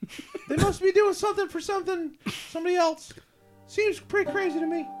 really. They must be doing something for somebody else. Seems pretty crazy to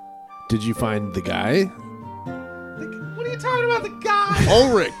me. Did you find the guy? What are you talking about, the guy?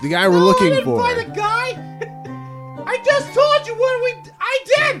 Ulrich, the guy we're No, looking I didn't for. find the guy. I just told you what I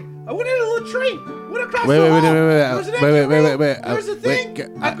did. I went into the latrine. Went across Wait, the wait, hall. wait, There was an extra room. wait. There was a thing. wait,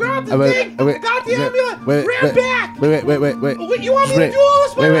 I grabbed the wait, thing. wait, I got the wait, amulet. wait, ran wait, back. Wait. Wait, you want me Wait, to do all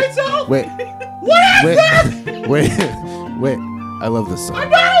this by wait, myself? Wait. What is that? Wait. I love this song. I'm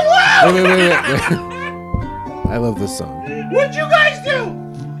not allowed. Wait. I love this song. What'd you guys do?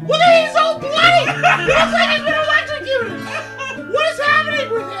 Look at he's all bloody. He looks like he's been electrocuted. What is happening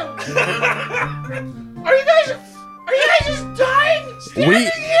with him? Are you guys just dying? Standing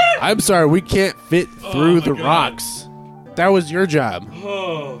here? I'm sorry, we can't fit through the rocks. That was your job.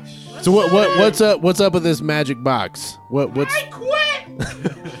 Oh, So what's up with this magic box? What's I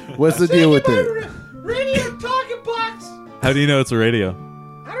quit. what's the deal with it? Radio talking box. How do you know it's a radio? I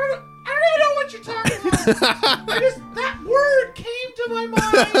don't know. I don't even know what you're talking about. That word came to my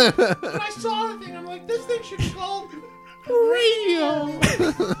mind when I saw the thing. I'm like, this thing should be called radio.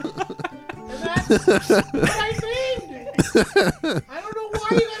 And that's what I named it. I don't know why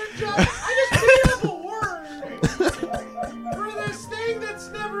you gotta jump. I just made up a word for this thing that's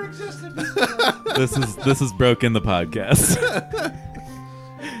never existed before. This is broken the podcast.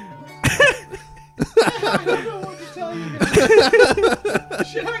 I don't know what to tell you guys.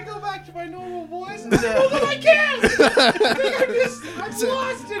 Should I go back to my normal voice? I don't know if I can. I think I'm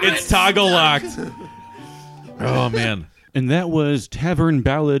lost in It's it. toggle locked. Oh man. And that was Tavern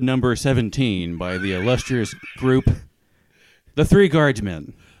Ballad number 17 by the illustrious group, The Three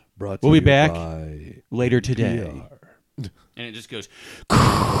Guardsmen. We'll be back later today. And it just goes...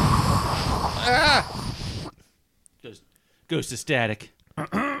 goes to static.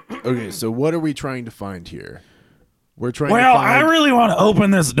 Okay, so what are we trying to find here? We're trying well, to find... I really want to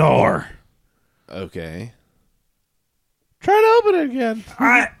open this door. Okay. Try to open it again.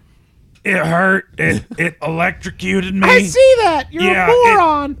 It hurt. It electrocuted me. I see that. You're a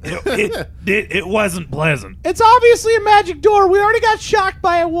moron. It wasn't pleasant. It's obviously a magic door. We already got shocked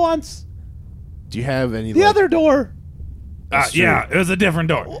by it once. Do you have any... The other door. Yeah, it was a different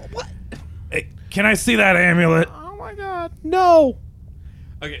door. What? Hey, can I see that amulet? Oh my god. No.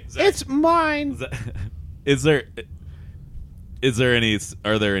 Okay. Zach, It's mine.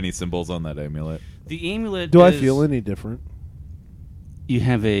 are there any symbols on that amulet? The amulet Do I is- feel any different? You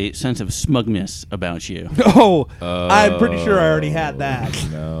have a sense of smugness about you. Oh, I'm pretty sure I already had that.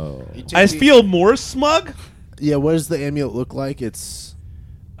 No. I feel more smug. Yeah, what does the amulet look like? It's...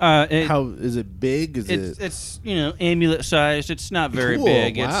 How is it big? Is it... It's amulet sized. It's not very Cool,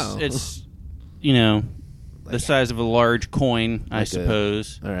 big. wow. It's the size of a large coin, I Like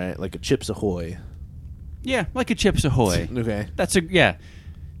suppose. All right, like a Chips Ahoy. Yeah, like a Chips Ahoy. Okay. That's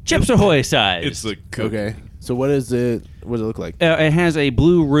Chips Ahoy size. It's a cookie. Okay. So what is it? What does it look like? It has a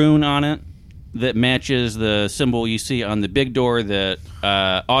blue rune on it that matches the symbol you see on the big door that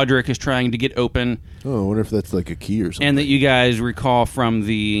Audric is trying to get open, Oh, I wonder if that's like a key or something. and that you guys recall from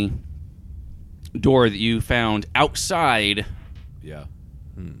the door that you found outside Yeah.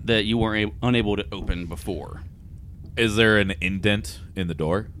 that you weren't unable to open before. Is there an indent in the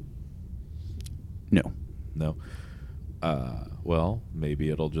door? No. No. Well, maybe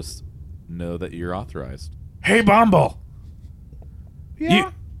it'll just know that you're authorized. Hey, Bumble.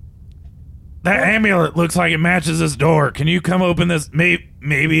 Yeah. That amulet looks like it matches this door. Can you come open this?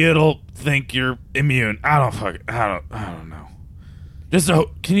 Maybe it'll think you're immune. I don't know.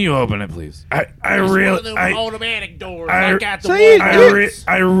 Can you open it, please? I really automatic doors. I got the So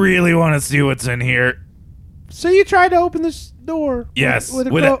I really want to see what's in here. So you tried to open this door. Yes, With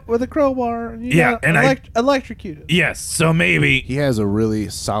with a crowbar. And you Yeah, got and I- electrocuted. Yes, so maybe. He has a really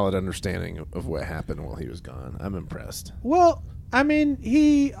solid understanding of what happened while he was gone. I'm impressed. Well, I mean,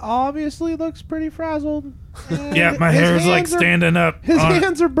 he obviously looks pretty frazzled. and Yeah, my his hair's like hands are- standing up. His on-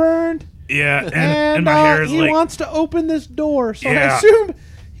 hands are burned. Yeah, And and my hair is he like. wants to open this door. So I Yeah. assume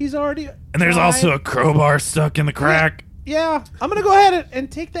he's already. And there's tried. also a crowbar stuck in the crack. Yeah, I'm gonna go ahead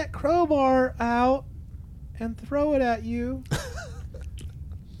and take that crowbar out and throw it at you.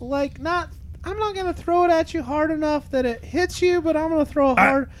 I'm not gonna throw it at you hard enough that it hits you, but I'm gonna throw it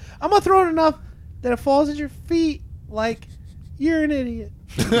hard. I'm gonna throw it enough that it falls at your feet. Like you're an idiot.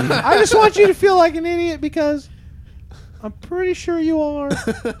 I just want you to feel like an idiot because I'm pretty sure you are.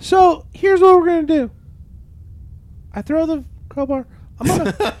 So here's what we're gonna do. I throw the crowbar.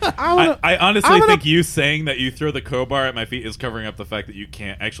 I honestly think you saying that you throw the crowbar at my feet is covering up the fact that you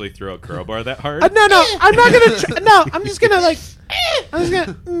can't actually throw a crowbar that hard. No, I'm not gonna. No, I'm just gonna like. I'm just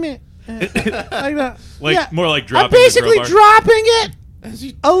gonna like that. Like Yeah. more like dropping. I'm basically the crowbar. dropping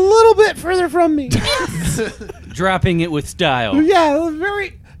it a little bit further from me. Dropping it with style. Yeah,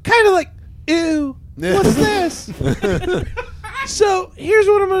 very kind of like, ew. What's this? So here's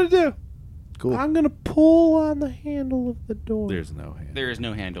what I'm gonna do. Cool. I'm gonna pull on the handle of the door. There's no hand. There is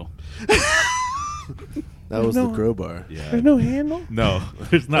no handle. That was No. the crowbar. Yeah. There's no handle. No,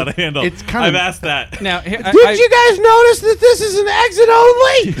 there's not a handle. It's kind I've of- asked that. Now, here, Did you guys notice that this is an exit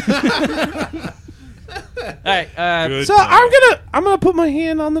only? All right. Good So point. I'm gonna put my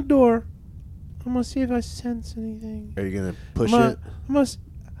hand on the door. I'm gonna see if I sense anything. Are you gonna push I'm gonna, it?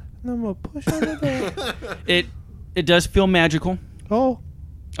 I'm gonna push on the door. It does feel magical. Oh,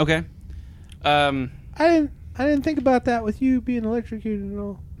 Okay. I didn't think about that with you being electrocuted and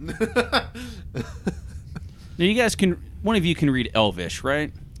all. Now you guys can. One of you can read Elvish,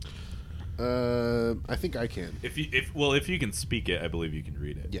 right? I think I can. If you can speak it, I believe you can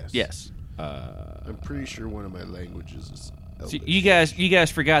read it. Yes. Yes. I'm pretty sure one of my languages is So Elvish. you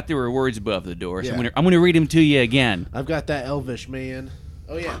guys forgot there were words above the door. So Yeah. I'm gonna read them to you again. I've got that Elvish, man.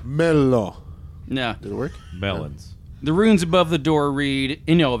 Oh yeah. Mello. No. Did it work? Melons. The runes above the door read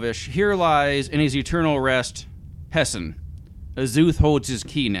in Elvish, "Here lies in his eternal rest, Hessen. Azuth holds his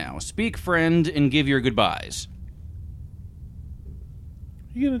key now. Speak, friend, and give your goodbyes."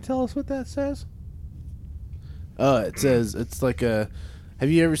 You gonna tell us what that says? It says it's like a.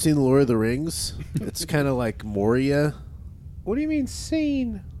 Have you ever seen Lord of the Rings? It's kind of like Moria. What do you mean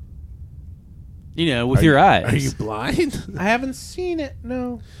seen? You know, with your eyes. Are you blind? I haven't seen it.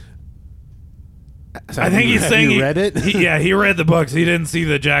 No. I think he's Have saying you read it. he read the books. He didn't see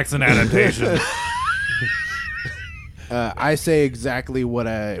the Jackson adaptation. I say exactly what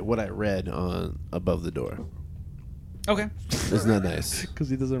I read on above the door. Okay. Isn't that nice? Because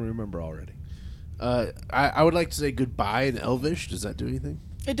he doesn't remember already. I would like to say goodbye in Elvish. Does that do anything?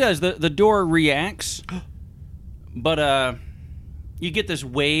 It does. The door reacts, but you get this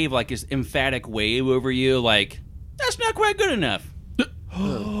wave, like this emphatic wave over you, like, that's not quite good enough.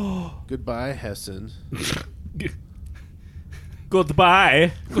 Goodbye, Hessen.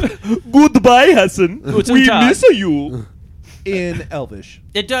 Goodbye. Goodbye, Hassan. What's on top? you. In Elvish.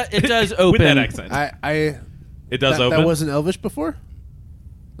 It does open. With that accent. It does that, open. That wasn't Elvish before.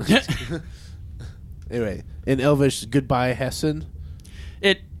 Anyway, in Elvish, goodbye, Hessen.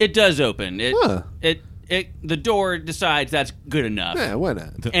 It does open. Huh. The door decides that's good enough, Yeah, why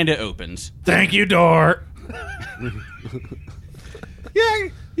not? and it opens. Thank you, door.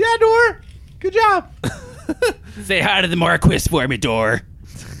 Yeah, door. Good job. Say hi to the Marquis for me, door.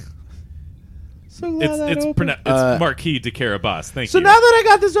 So glad that opened. It's Marquis de Carabas. Thank So you. now that I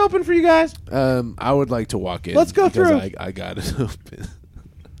got this open for you guys, I would like to walk in. Let's go because through. I got it open.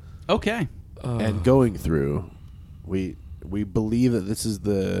 Okay. And going through, we believe that this is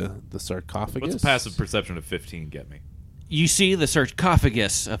the sarcophagus. What's a passive perception of 15 get me? You see the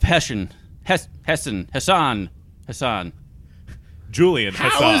sarcophagus of Hassan. Julian How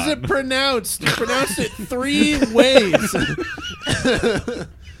Hassan. is it pronounced? You pronounced it 3 ways.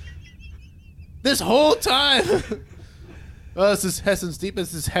 This whole time. Oh, this is Hessen's Deep.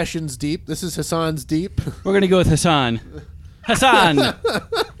 This is Hessian's Deep. This is Hassan's Deep. We're gonna go with Hassan. Hassan.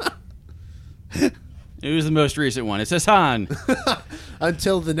 It was the most recent one. It's Hassan.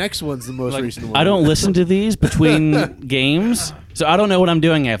 Until the next one's the most Like, recent one. I don't listen to these between games, so I don't know what I'm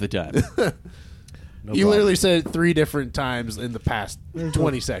doing half the time. You literally said it 3 different times in the past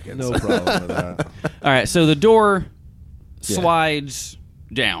 20 seconds. no problem with that. All right, so the door slides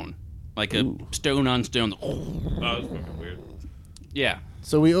down like a stone on stone. Oh, that's fucking weird. Yeah.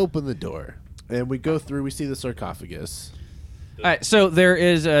 So we open the door and we go through. We see the sarcophagus. All right, so there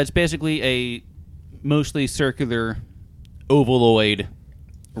is. It's basically a mostly circular, ovaloid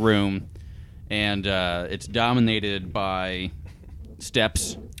room, and it's dominated by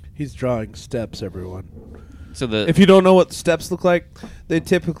steps. He's drawing steps, everyone. So the If you don't know what steps look like, they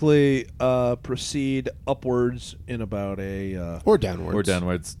typically proceed upwards in about a. Or downwards. Or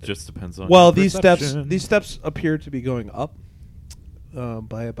downwards. Just depends on Well, your these perception. steps appear to be going up.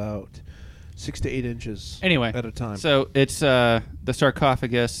 by about 6 to 8 inches. Anyway, at a time. So it's the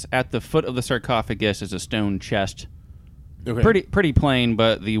sarcophagus. At the foot of the sarcophagus is a stone chest. Okay. Pretty plain,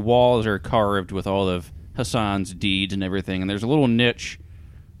 but the walls are carved with all of Hassan's deeds and everything. And there's a little niche,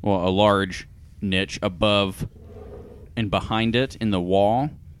 well, a large niche above and behind it in the wall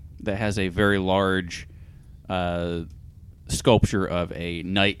that has a very large sculpture of a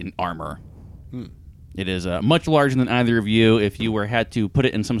knight in armor. It is much larger than either of you. If you had to put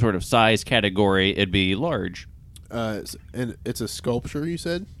it in some sort of size category, it'd be large. And it's a sculpture, you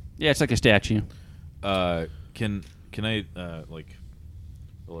said? Yeah, it's like a statue. Can I like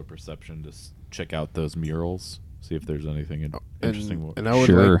roll a perception to check out those murals, see if there's anything interesting? And I would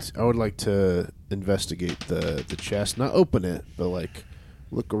Sure. I would like to investigate the chest, not open it, but like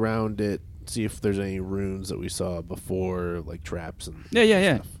look around it, see if there's any runes that we saw before, like traps and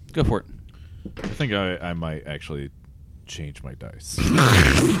Yeah. stuff. Go for it. I think I might actually change my dice.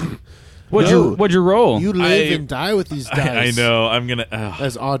 What'd you roll? You live and die with these dice. I know. I'm gonna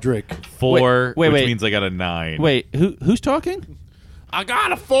As Audric. 4, Wait, which wait. means I got a 9. Wait, who's talking? I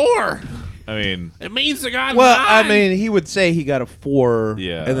got a 4. I mean, It means I got Well, I mean, he would say he got a 4,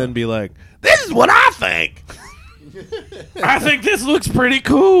 Yeah. and then be like, "This is what I think." I think this looks pretty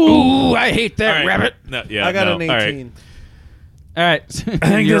cool. Ooh, I hate that all right. rabbit. No, yeah, I got no, an all right. 18. All right, I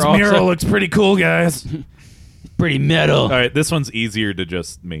think You're this also mural looks pretty cool, guys. pretty metal. All right, this one's easier to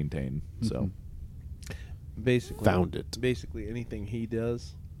just maintain. So Basically, Found it. Basically, anything he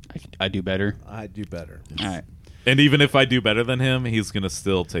does, I do better. I do better. All right. and even if I do better than him, he's gonna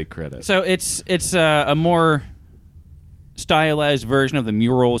still take credit. So it's a more stylized version of the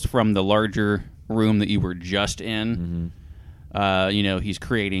murals from the larger room that you were just in. He's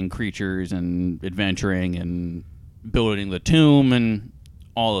creating creatures and adventuring and building the tomb and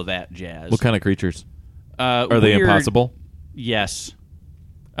all of that jazz. What kind of creatures? Are they Weird- impossible? Yes.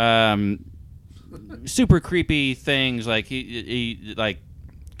 Super creepy things like like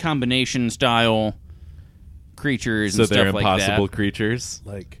combination style creatures So and they're stuff like impossible that. creatures.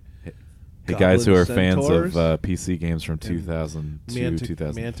 Like Hey guys who are goblin fans centaurs of PC games from 2002,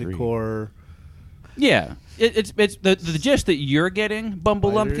 2003. Manticore. Yeah, it's the gist that you're getting, Bumble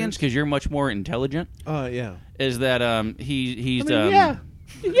Spiders. Lumpkins, because you're much more intelligent. Yeah. Is that he's yeah,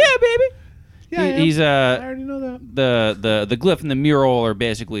 baby. yeah. I am. He's I already know that. the glyph and the mural are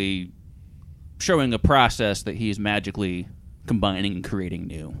basically showing a process that he's magically combining and creating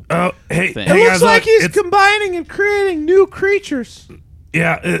new. Oh, hey, Thing. hey It guys, looks like look, he's it's- combining and creating new creatures.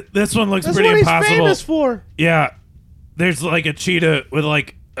 yeah, this one looks That's pretty what he's impossible. famous for. Yeah, there's like a cheetah with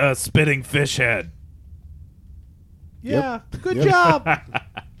like a spitting fish head. Yeah. Good job.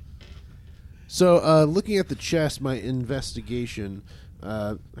 So, looking at the chest, my investigation,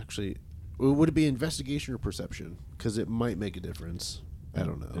 actually, would it be investigation or perception? Because it might make a difference. I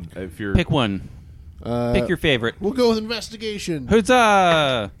don't know. And if you're Pick one. Pick your favorite. We'll go with investigation.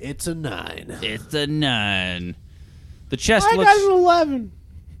 Huzzah! It's a 9. It's a 9. The chest I got looks. an 11.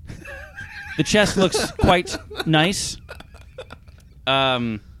 The chest looks quite nice.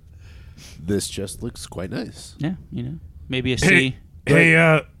 This chest looks quite nice. Yeah, maybe a C.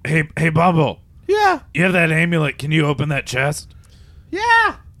 Hey, Bumble, Yeah. you have that amulet. Can you open that chest?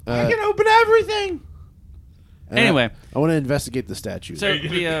 Yeah. I can open everything. And Anyway. I want to investigate the statue. So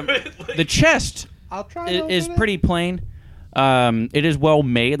the chest I'll try to is open pretty plain. It is well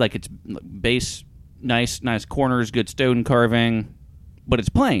made, like it's base, nice corners, good stone carving, but it's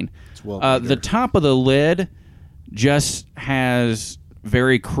plain. It's well The top of the lid just has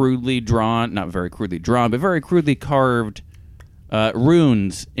very crudely drawn, not very crudely drawn, but very crudely carved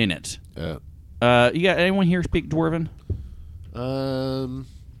runes in it. You got anyone here speak Dwarven?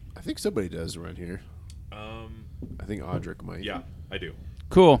 I think somebody does around here. I think Audric might. yeah, I do.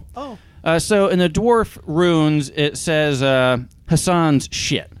 Cool. Oh. So in the dwarf runes, it says Hassan's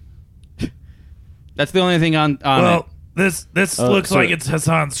shit. That's the only thing on Well, it. this looks like it's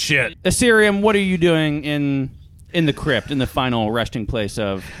Hassan's shit. Assyrium, what are you doing in the crypt, in the final resting place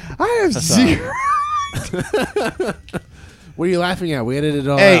of I have Hassan? 0. What are you laughing at? We edited it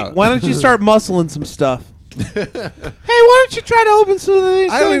all Hey, out. why don't you start muscling some stuff? Hey, why don't you try to open some of these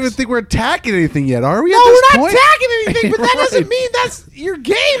I don't things? even think we're attacking anything yet, are we? No, at this we're not point? attacking anything, but that doesn't Right. mean that's your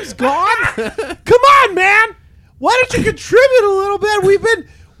game's gone. Come on, man. Why don't you contribute a little bit? We've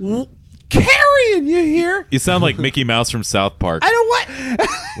been carrying you here. You sound like Mickey Mouse from South Park. I don't want.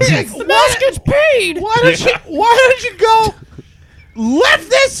 The mouse gets paid. Why don't you go lift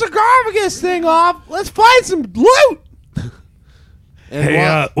this sarcophagus thing off? Let's find some loot. And Hey,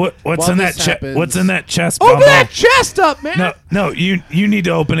 while- what's while in that this chest? happens- What's in that chest, Open Bumble? that chest up, man. No, you need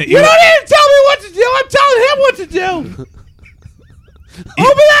to open it. You don't need to tell me what to do. I'm telling him what to do.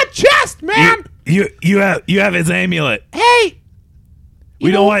 Open that chest, man! You have his amulet. Hey!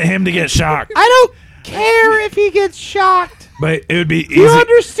 We don't want him to get shocked. I don't care if he gets shocked. But it would be easy. You It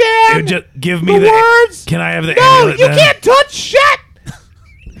understand? would just give me the words? Can I have the No, amulet? you then? can't touch shit!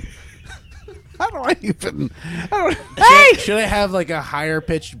 How do I even? Hey! Should I have like a higher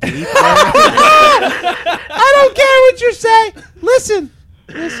pitched bleep? I don't care what you say.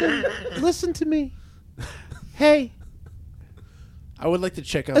 Listen to me. Hey, I would like to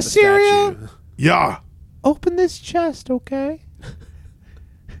check out Assyria? the statue. Yeah. open this chest, okay?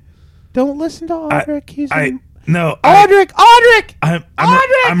 Don't listen to Audric. Audric!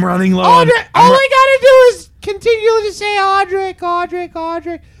 I'm running low. on- Audric! All I gotta do is continue to say Audric.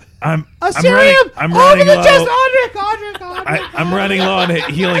 Assyrium! I'm Open running the low. chest! Audric! I'm running low on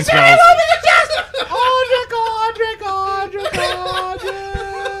healing Assyrium, spells. open the chest! Audric!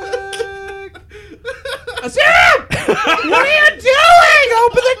 Assyrium! What are you doing?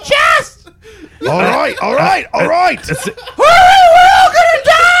 Open the chest! All right. Hurry, we're all gonna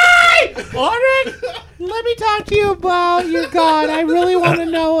die! Audric, let me talk to you about your god. I really want to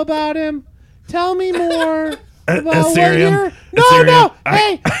know about him. Tell me more about Assyrium. what you're... Assyrium. No,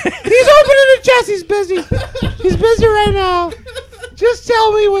 hey, he's opening the chest. He's busy. He's busy right now. Just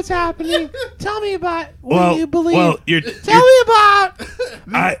tell me what's happening. Tell me about what you believe. Well, Tell me about...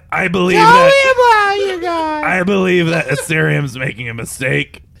 I believe Tell me that about your god. I believe that Assyrium's making a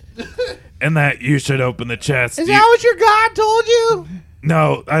mistake, and that you should open the chest. Is that what your god told you?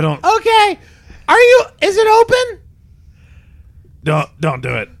 No, I don't. Okay. Is it open? Don't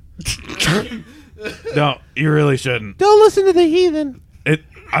do it. Don't. You really shouldn't. Don't listen to the heathen.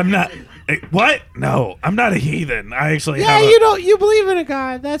 I'm not. What? No, I'm not a heathen. I actually Yeah, have. you believe in a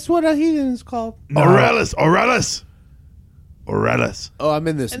god. That's what a heathen is called. No. Aurelius. Oh, I'm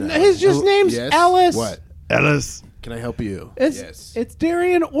in this now. His just name's yes? Ellis. What? Ellis. Can I help you? It's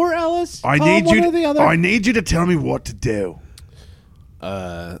Darian or Ellis. I Call need one you. or the other. I need you to tell me what to do.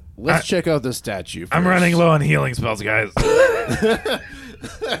 Let's check out the statue first. I'm running low on healing spells, guys.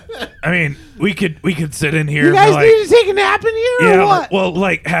 I mean, we could sit in here. You guys for like, need to take a nap in here yeah. or what? Well,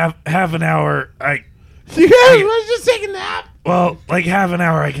 like half an hour. You guys want to just take a nap? Well, like half an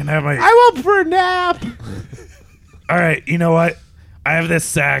hour. I can have my. I'm up for a nap. All right, you know what? I have this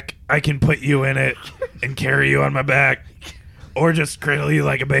sack. I can put you in it and carry you on my back, or just cradle you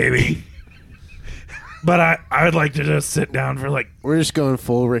like a baby. But I would like to just sit down for like We're just going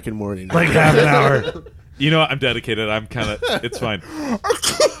full Rick and Morty now. half an hour. You know what? I'm dedicated. I'm kind of. It's fine.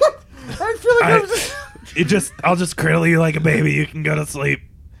 I feel like I'll just cradle you like a baby. You can go to sleep.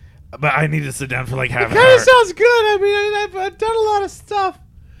 But I need to sit down for like half an kind hour. of sounds good. I mean, I've done a lot of stuff.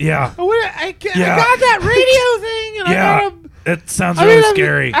 Yeah. I got that radio thing, and Yeah. It sounds I really mean,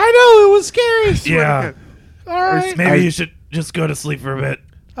 scary. I know it was scary. Yeah. All right. Maybe you should just go to sleep for a bit.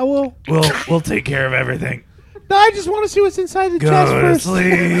 I will. We'll take care of everything. No, I just want to see what's inside the Go chest to first.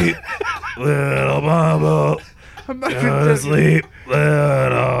 sleep, little bumble. Go to sleep,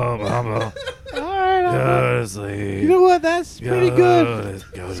 little bumble. All right. Go to sleep. You know what? That's pretty good.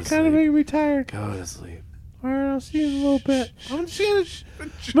 Go to It's kind of sleep. making me tired. Go to sleep. All right, I'll see you in a little bit. I'm just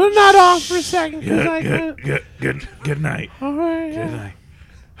gonna nod off for a second. 'Cause I can't. Good night. All right. Good Yeah. night.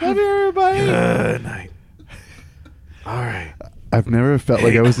 Love you, everybody. Good night. All right. I've never felt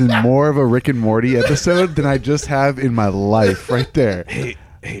like I was in more of a Rick and Morty episode than I just have in my life. Right there. Hey,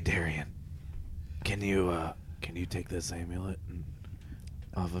 Darian. Can you take this amulet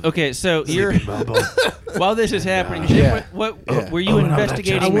off of Okay, so you're Bumble? while this is happening, Yeah. what Yeah. were you Open up that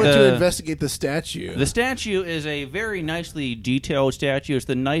investigating? I want the, to investigate the statue. The statue is a very nicely detailed statue. It's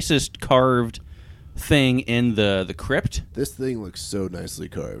the nicest carved thing in the crypt, This thing looks so nicely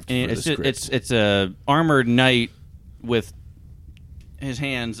carved. and for it's this just, crypt. it's a armored knight with his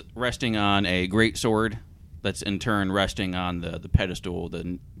hands resting on a great sword that's in turn resting on the pedestal,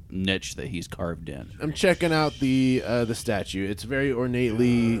 the niche that he's carved in. I'm checking out the statue. It's very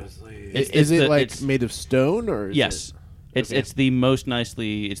ornately. It's Is it the- like it's- made of stone or? Is Yes. it, It's the most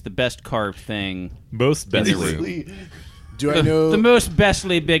nicely. It's the best carved thing. Most in the bestly. room. Do I know? The most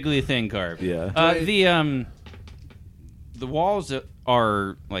bestly bigly thing carved. Yeah. The walls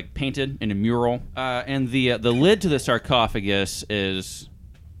are like painted in a mural, and the lid to the sarcophagus is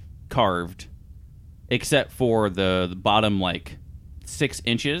carved, except for the bottom like 6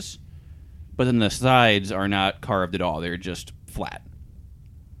 inches, but then the sides are not carved at all. They're just flat.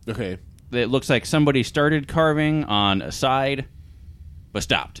 Okay, It looks like somebody started carving on a side, but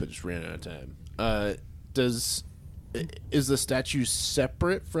stopped. but just ran out of time. Is the statue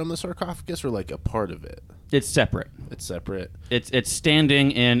separate from the sarcophagus or like a part of it? It's separate. It's separate. It's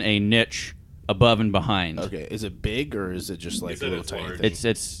standing in a niche above and behind. Okay, is it big or is it just like a little tiny thing?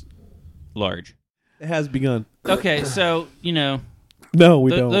 It's large. It has begun. Okay, so No,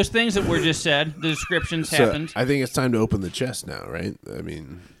 we don't. those things that were just said, the descriptions So, happened. I think it's time to open the chest now, right? I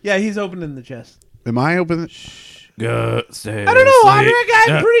mean, Yeah, he's opening the chest. Am I open? Go stay. I don't know,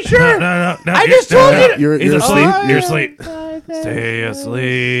 I'm pretty sure. No. I just told you. you're He's asleep. asleep. Oh, You're yeah. asleep. Stay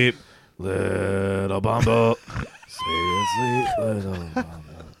asleep, little Bumble. Stay asleep, little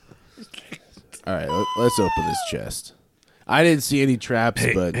Bumble. All right, let's open this chest. I didn't see any traps,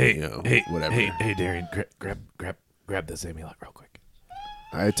 but hey, you know, hey, whatever. Hey, Darian, grab this amulet real quick.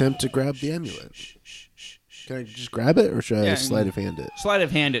 I attempt to grab the amulet. Can I just grab it, or should I Yeah, sleight of hand it? Sleight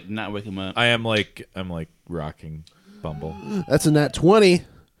of hand it and not wake him up. I'm like rocking Bumble. That's a nat 20.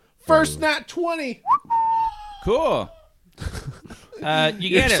 First nat 20. Cool. You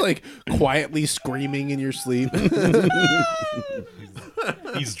You're get just it. like quietly screaming in your sleep.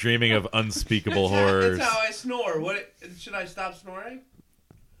 He's dreaming of unspeakable horrors. That's how I snore. What? Should I stop snoring?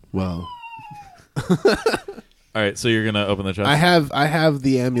 Well, All right, so you're gonna open the chest. I have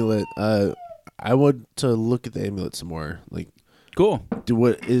the amulet. I want to look at the amulet some more. Like, Cool.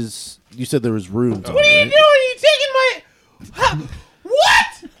 what is? You said there was runes. on What are it, you right? doing? Are you taking my?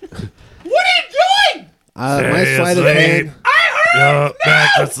 What? What are you doing? My Stay sleight of asleep. hand. Go back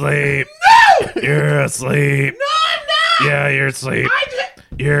to sleep. No! You're asleep. No, I'm not. Yeah, you're asleep.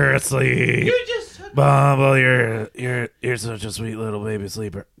 You're asleep. You just. Bumble, you're such a sweet little baby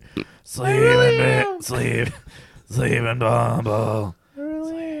sleeper. Sleep in bed. Sleep and Bumble.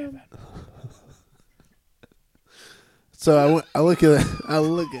 So I look at I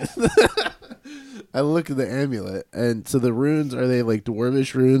look at the amulet, and so the runes, are they like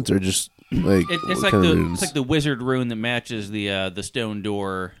dwarvish runes or just like It's what like kind of the runes? it's like the wizard rune that matches the stone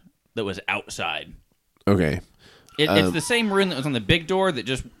door that was outside. Okay, It's the same rune that was on the big door that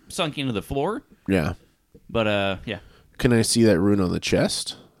just sunk into the floor. yeah. But yeah, Can I see that rune on the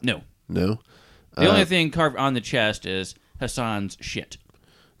chest? no. No. The only thing carved on the chest is Hassan's shit.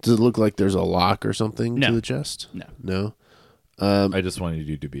 Does it look like there's a lock or something No. to the chest? No. No. I just wanted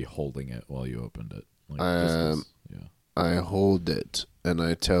you to be holding it while you opened it. Like, this was- yeah. I hold it and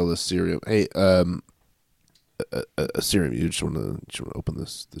I tell Assyrium, "Hey, Assyrium, you just want to open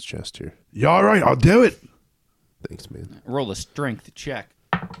this chest here." You all right? I'll do it. Thanks, man. Roll a strength check.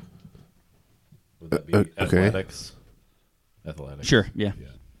 Would that be okay. athletics? Athletics. Sure. Yeah.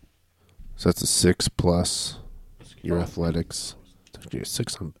 So that's a 6 plus your athletics. It's actually a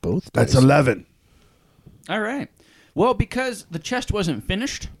 6 on both. That's dice. 11. All right. Well, because the chest wasn't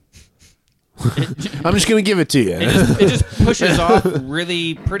finished, I'm just gonna give it to you. it just pushes off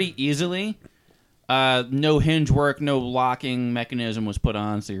really pretty easily. No hinge work, no locking mechanism was put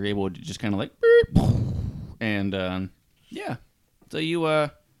on, so you're able to just kind of like, and yeah. So you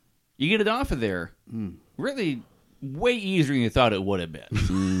get it off of there. Really, way easier than you thought it would have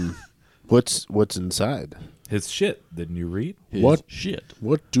been. What's inside? His shit. Didn't you read? What Shit.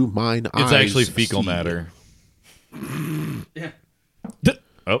 What do mine eyes? It's actually fecal see? matter. Yeah.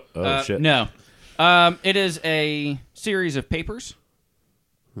 Oh shit. No. It is a series of papers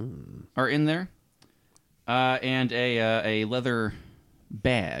are in there, and a leather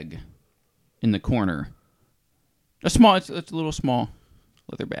bag in the corner. It's a little small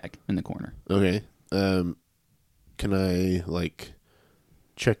leather bag in the corner. Okay. Can I like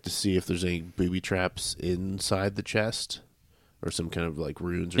check to see if there's any booby traps inside the chest, or some kind of like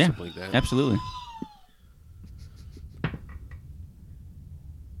runes or Yeah, something like that? absolutely.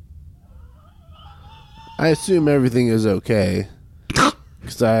 I assume everything is okay,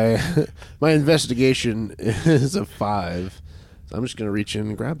 because my investigation is a 5. So I'm just gonna reach in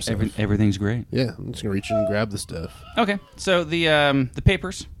and grab stuff. Everything's great. Yeah, I'm just gonna reach in and grab the stuff. Okay, so the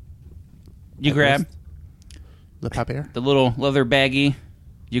papers you grab, The papier? the little leather baggie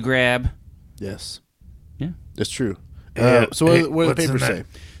you grab. Yes, Yeah. that's true. Hey, So hey, what do the what's in papers that? say?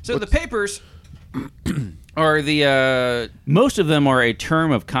 So the papers are most of them are a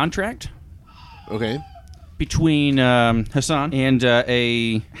term of contract Okay. between Hassan and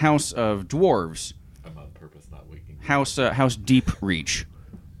a house of dwarves, I'm on purpose not waking. House Deep Reach,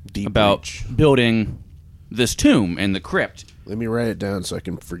 Deep about reach. building this tomb and the crypt. Let me write it down so I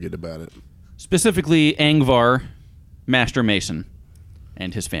can forget about it. Specifically, Angvar, Master Mason,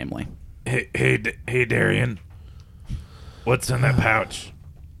 and his family. Hey, Darian. What's in that pouch?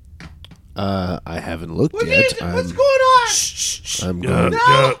 I haven't looked yet. What's going on? I'm Go,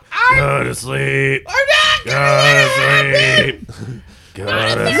 going. go to sleep. I'm not Go gonna to sleep. Go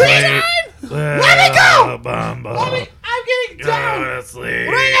to sleep. Let me go! Bumble. I'm getting Go down. to sleep.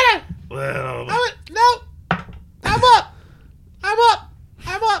 We're gonna. Little No. I'm up. I'm up.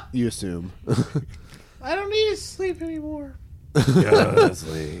 I'm up. You assume. I don't need to sleep anymore. Go to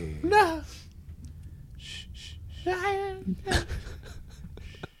sleep. No.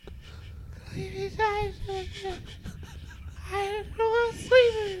 I don't want to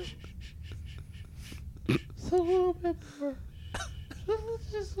sleep anymore. Just a little bit more.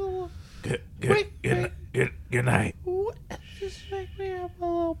 Just a little. Good night. Just wake me up a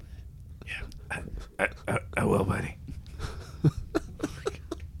little bit. I will, buddy.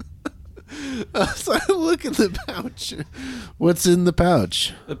 So I look in the pouch. What's in the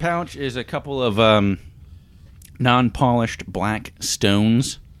pouch? The pouch is a couple of non-polished black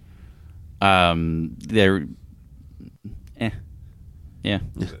stones. They're yeah.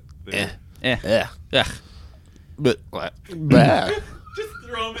 Ugh. But Just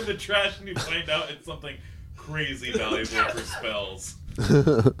throw them in the trash and you find out it's something crazy valuable for spells.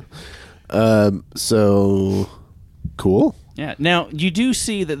 So cool. Yeah. Now you do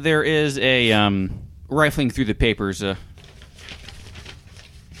see that there is a rifling through the papers. The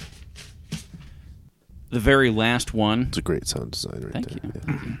very last one. It's a great sound design right Thank there. you.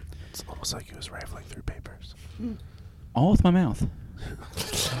 Yeah. It's almost like he was rifling through papers. All with my mouth.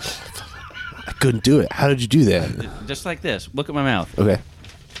 I couldn't do it. How did you do that? Just like this. Look at my mouth. Okay.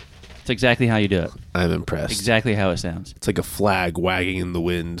 It's exactly how you do it. I'm impressed. Exactly how it sounds. It's like a flag wagging in the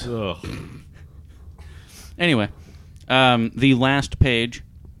wind. Ugh. Anyway, the last page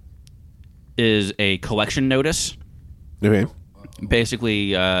is a collection notice, Okay.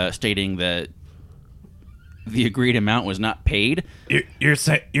 basically stating that the agreed amount was not paid. You're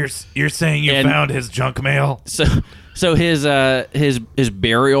saying you And- found his junk mail? So his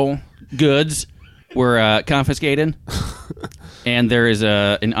burial goods were confiscated, and there is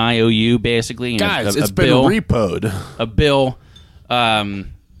an IOU basically, and Guys, a it's been bill, repoed. a bill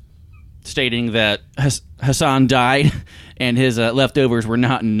stating that Hassan died, and his leftovers were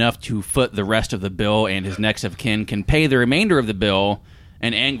not enough to foot the rest of the bill, and his next of kin can pay the remainder of the bill,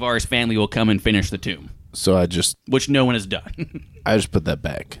 and Angvar's family will come and finish the tomb, So I just which no one has done. put that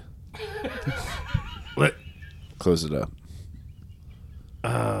back. Let, Close it up.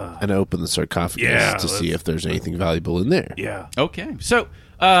 And I open the sarcophagus Yeah, to see let's- if there's anything valuable in there. yeah. Okay, so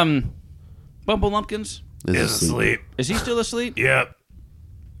Bumble Lumpkins, Is Is asleep. asleep. is he still asleep? Yep.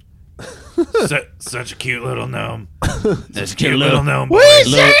 Such a cute little gnome. That's Cute little gnome. What boy. are you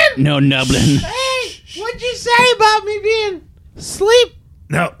saying? No nubbin. Hey, what'd you say about me being asleep?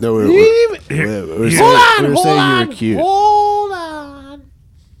 No. No, You didn't even- Here, we were here. saying, Hold on, we were hold saying on, you were cute. Hold on.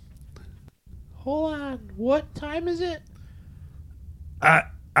 What time is it? I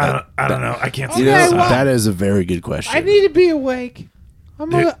don't know. I can't see You know, Okay, the well- sun. that is a very good question. I need to be awake.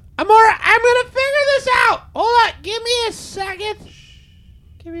 I'm all right. I'm gonna figure this out. Hold on. Give me a second.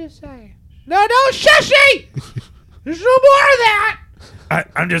 Give me a second. No, shushy! There's no more of that.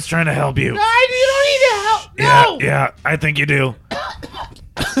 I'm just trying to help you. No, you don't need to help. No. Yeah, I think you do.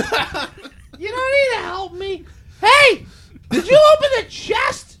 You don't need to help me. Hey, did you open the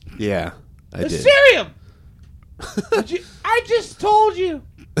chest? Yeah, I The did. Cerium. I just told you.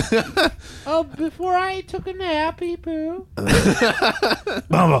 Oh, before I took a nappy poo.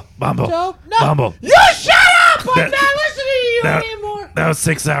 Bumble. So, no. Bumble. You shut up! I'm That- not listening to you that- anymore. That was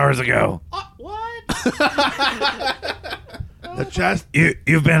 6 hours ago. What? The chest.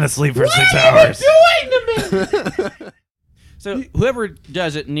 You've been asleep for What 6 are hours. you doing to me? So whoever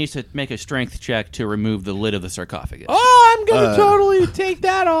does it needs to make a strength check to remove the lid of the sarcophagus. Oh, I'm gonna totally take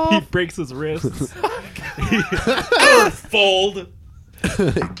that off. Breaks his wrists. Fold.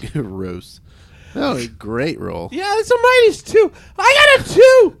 Gross. Oh, great roll. Yeah, it's a -2. I got a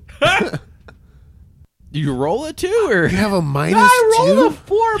 2. You roll a 2 or You have a minus I rolled a 2?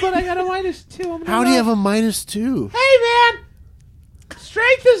 4, but I got a -2. I'm How do you have a -2? Hey, man.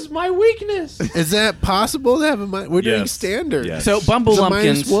 Strength is my weakness. Is that possible to have a minus? We're doing Yes. standard. Yes. so Bumble It's a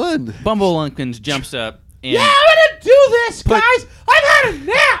Lumpkins. -1. Bumble Lumpkins jumps up and Yeah, I'm gonna do this, guys. I've had a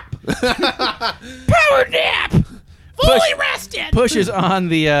nap. Power nap. Fully rested. pushes on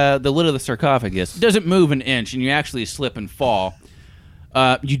the lid of the sarcophagus. Doesn't move an inch, and you actually slip and fall.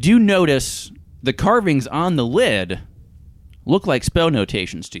 You do notice the carvings on the lid look like spell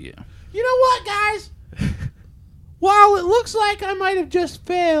notations to you. You know what, guys? While it looks like I might have just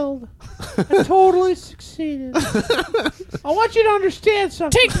failed, I totally succeeded. I want you to understand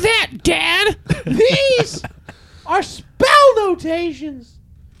something. Take that, Dad! These are spell notations.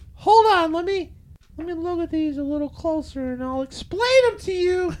 Hold on, let me look at these a little closer, and I'll explain them to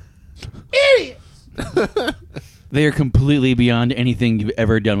you, idiots. They are completely beyond anything you've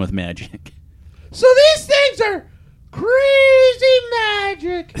ever done with magic. So these things are crazy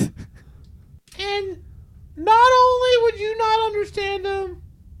magic, and not only would you not understand them,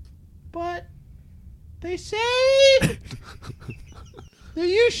 They say that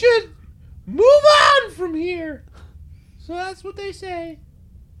you should move on from here. So that's what they say.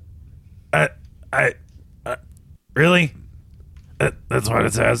 Really? That's what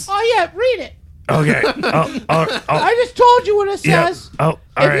it says. Oh yeah, read it. Okay. I just told you what it says. Yeah. All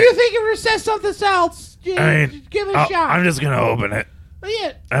If right. you think it says something else, just give it a shot. I'm just gonna open it. Oh,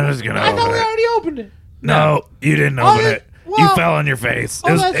 yeah. I'm just gonna I open thought we it. already opened it. No, you didn't Oh, open it. You well- fell on your face.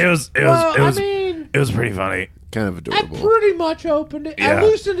 Oh, It that's- was I mean, it was pretty funny. Kind of I adorable. pretty much opened it. Yeah. I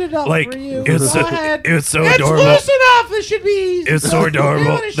loosened it up Like, for you. it was Go so- ahead. it was so it's adorable. loose enough. It should be easy. It was so Give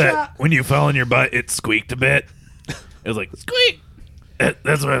adorable it a that shot. when you fell on your butt, it squeaked a bit. It was like squeak.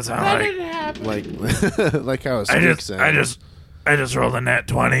 That's what it sounded That like. didn't happen. Like how a I squeak just rolled a nat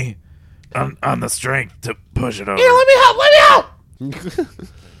 20 on the strength to push it over. Here, let me help. Let me help.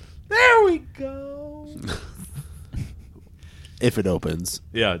 There we go. If it opens.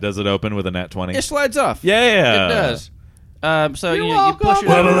 Yeah, does it open with a nat 20? It slides off. Yeah. It does. So You're you welcome. push it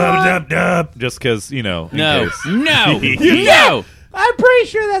Wubba over. lubba dub dub. Just because, in No, case. no, no. I'm pretty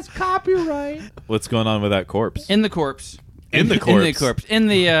sure that's copyright. What's going on with that corpse? In the corpse. In the In the corpse. corpse. In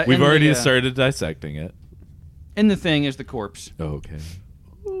the. We've in already the, started dissecting it. In the thing is the corpse. Oh, okay.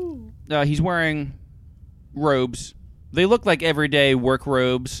 He's wearing robes. They look like everyday work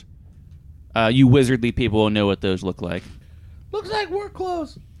robes. You wizardly people will know what those look like. Looks like work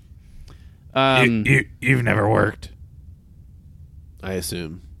clothes. You've never worked. I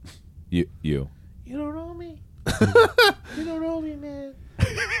assume. You. You don't know me. You don't know me, man.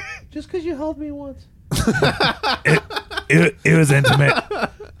 Just because you held me once. It was intimate.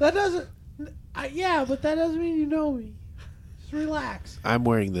 That doesn't. Yeah, but that doesn't mean you know me. Just relax. I'm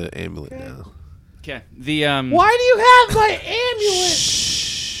wearing the amulet Okay. now. Okay. The Why do you have my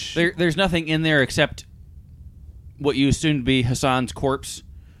amulet? there's nothing in there except what you assume to be Hassan's corpse.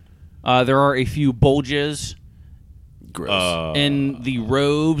 There are a few bulges Gross. in the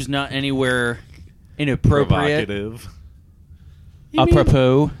robes, not anywhere inappropriate. Provocative.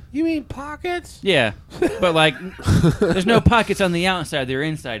 Apropos. You mean pockets? Yeah, but like, there's no pockets on the outside. They're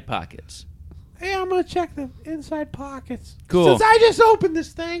inside pockets. Hey, I'm gonna check the inside pockets. Cool. Since I just opened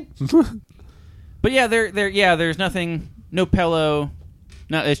this thing. But yeah, there's nothing, no pillow.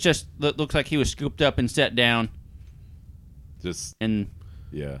 No, it's just looks like he was scooped up and set down Just, in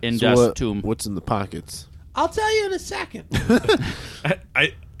yeah. dust tomb. What's in the pockets? I'll tell you in a second.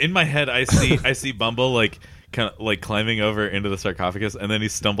 I in my head, I see Bumble kind of like climbing over into the sarcophagus, and then he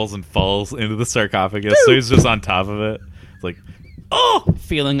stumbles and falls into the sarcophagus, so he's just on top of it. It's like, Oh,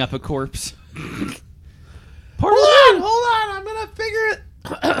 feeling up a corpse. Hold on. I'm gonna figure it.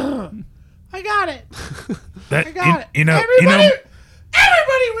 I got it. That I got it. you know Everybody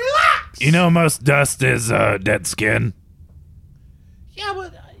relax. you know most dust is dead skin. Yeah,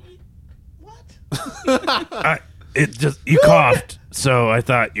 but what? It just you coughed, so I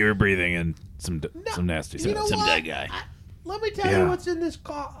thought you were breathing in some nasty You stuff. know Some what? dead guy. Let me tell Yeah. you what's in this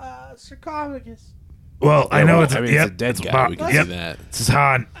sarcophagus. Well, I know it's I mean, yep, it's a dead it's guy. We can yep, see that. It's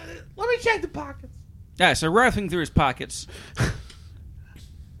Han. Let me check the pockets. Yeah, so rifling through his pockets.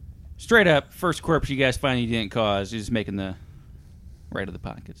 Straight up, first corpse you guys find you didn't cause. You're just making the right of the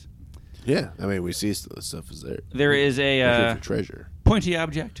pockets. Yeah, I mean, we see the stuff is there. There is Looking a for treasure. pointy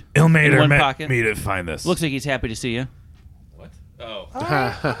object. In Ilmater one meant pocket. me to find this. Looks like he's happy to see you. what? Oh, All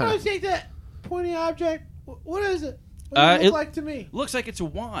right, I'm gonna take that pointy object. What is it? What does it it- look like to me? Looks like it's a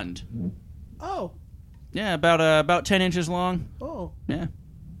wand. Oh, Yeah, about 10 inches long. oh. Yeah,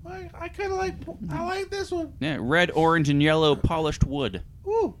 I kind of like. I like this one. yeah, red, orange, and yellow polished wood.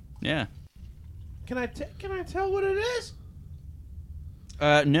 Ooh. Yeah. Can I tell what it is?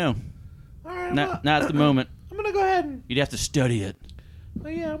 No, All right. not at the moment. I'm gonna go ahead and. You'd have to study it. Oh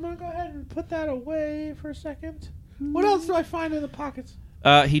yeah, I'm gonna go ahead and put that away for a second. What else do I find in the pockets?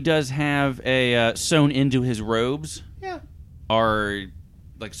 He does have a sewn into his robes, Yeah. are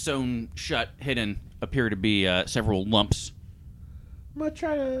like sewn shut, hidden, appear to be several lumps. I'm gonna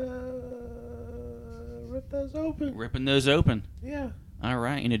try to rip those open. Ripping those open. Yeah. All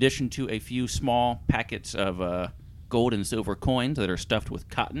right. In addition to a few small packets of gold and silver coins that are stuffed with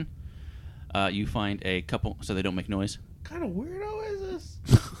cotton, you find a couple, so they don't make noise. What kind of weirdo is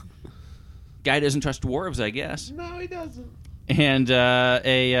this? Guy doesn't trust dwarves, I guess. No, he doesn't. And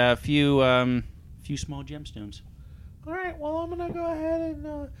a few small gemstones. All right. Well, I'm gonna go ahead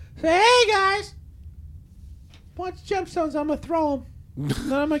and say, "Hey guys, bunch of gemstones. I'm gonna throw them.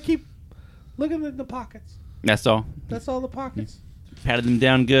 Then I'm gonna keep looking in the pockets. That's all. That's all the pockets. Patted them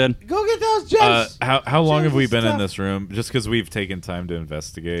down good. Go get those gems. how long have we been in Stuff. this room? Just because we've taken time to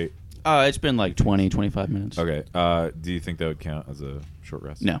investigate. It's been like 20, 25 minutes. Okay. Do you think that would count as a short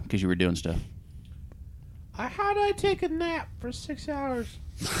rest? No, because you were doing stuff. How'd I take a nap for 6 hours?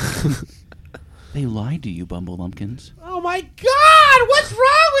 They lied to you, Bumble Lumpkins. Oh my God! What's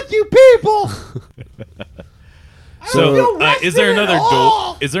wrong with you people? So, is there another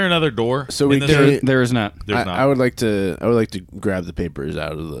door? Is there another door? So in we this can- room? There is not. There's not. I would like to grab the papers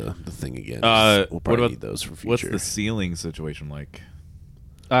out of the thing again. We'll what probably about need those for what's future. the ceiling situation like?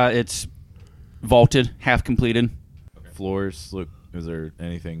 It's vaulted, half completed. Floors look. Is there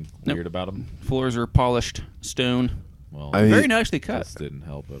anything Nope. weird about them? Floors are polished stone. Well, I mean, Very nicely cut. this didn't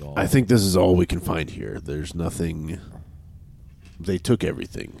help at all. I think this is all we can find here. There's nothing. They took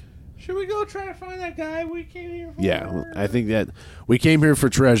everything. Should we go try to find that guy we came here for? Yeah, I think that we came here for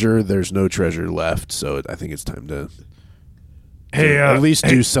treasure. There's no treasure left, so I think it's time to Hey, at least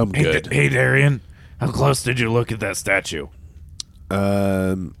hey, do some hey, good. Hey, Darian, how close did you look at that statue?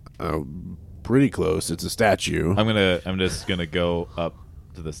 Pretty close. It's a statue. I'm just gonna go up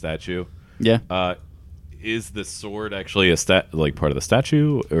to the statue. Yeah. Is the sword actually a part of the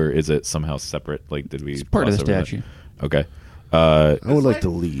statue, or is it somehow separate? Like, did we? It's part of the gloss over that? statue. Okay. I would like to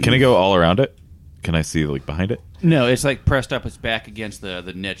leave. Can I go all around it? Can I see like behind it? No, it's like pressed up its back against the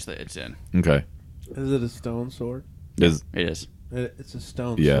niche that it's in. Okay. Is it a stone sword? Is It is. It's a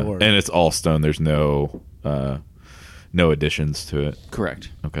stone yeah, sword. and it's all stone. There's no additions to it.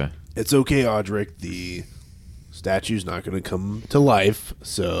 Correct. Okay. It's okay, Audric. The statue's not going to come to life,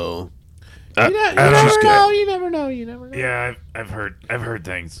 so you never know. Yeah, I've heard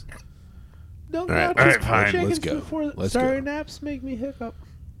things. Don't All right, go all right, to fine, chickens let's go. before- Let's Sorry, go. naps make me hiccup.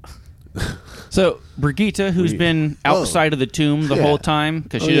 So Brigitte, who's been outside of the tomb the Yeah. whole time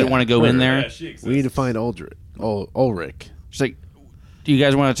because she Oh, didn't yeah. want to go in there, we need to find Ulrich. she's like, "Do you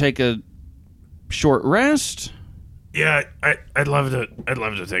guys want to take a short rest?" Yeah, I'd love to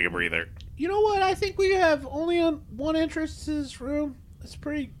take a breather. You know what? I think we have only one entrance to this room. It's a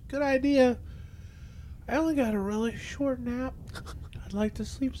pretty good idea. I only got a really short nap. I'd like to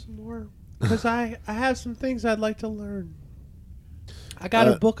sleep some more because I have some things I'd like to learn. I got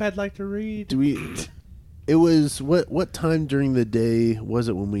a book I'd like to read. Do we? It was what time during the day was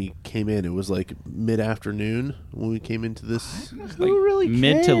it when we came in? It was like mid-afternoon when we came into this. Who really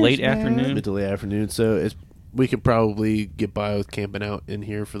mid to cares, late man? afternoon? Mid to late afternoon. So we could probably get by with camping out in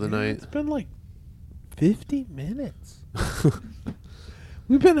here for the night. It's been like 50 minutes.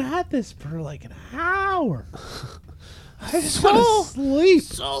 We've been at this for like an hour. I just want to sleep.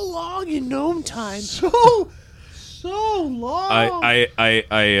 So long in gnome time. So long.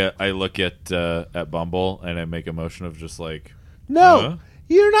 I look at Bumble and I make a motion of just like No,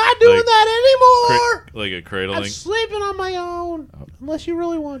 you're not doing Like, that anymore. like a I'm cradling. sleeping on my own, unless you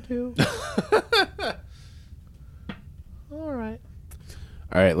really want to. All right.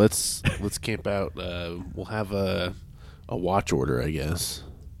 All right, let's camp out. We'll have a watch order, I guess.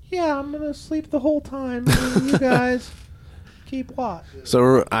 Yeah, I'm gonna sleep the whole time. And you guys keep watch.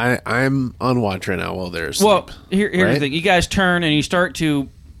 So I'm on watch right now while they're asleep. Well, here's Right? the thing: you guys turn and you start to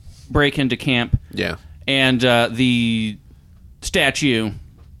break into camp, Yeah. and the statue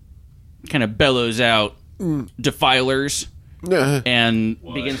kind of bellows out defilers and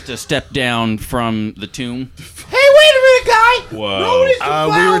begins to step down from the tomb. Hey, wait a minute, guy! Whoa. Nobody's we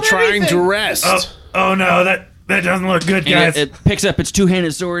defiled were trying anything. to rest. Oh no, that doesn't look good, And guys. it picks up its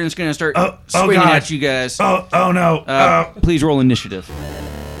two-handed sword and it's going to start Oh, swinging God. at you guys. Oh no. Please roll initiative.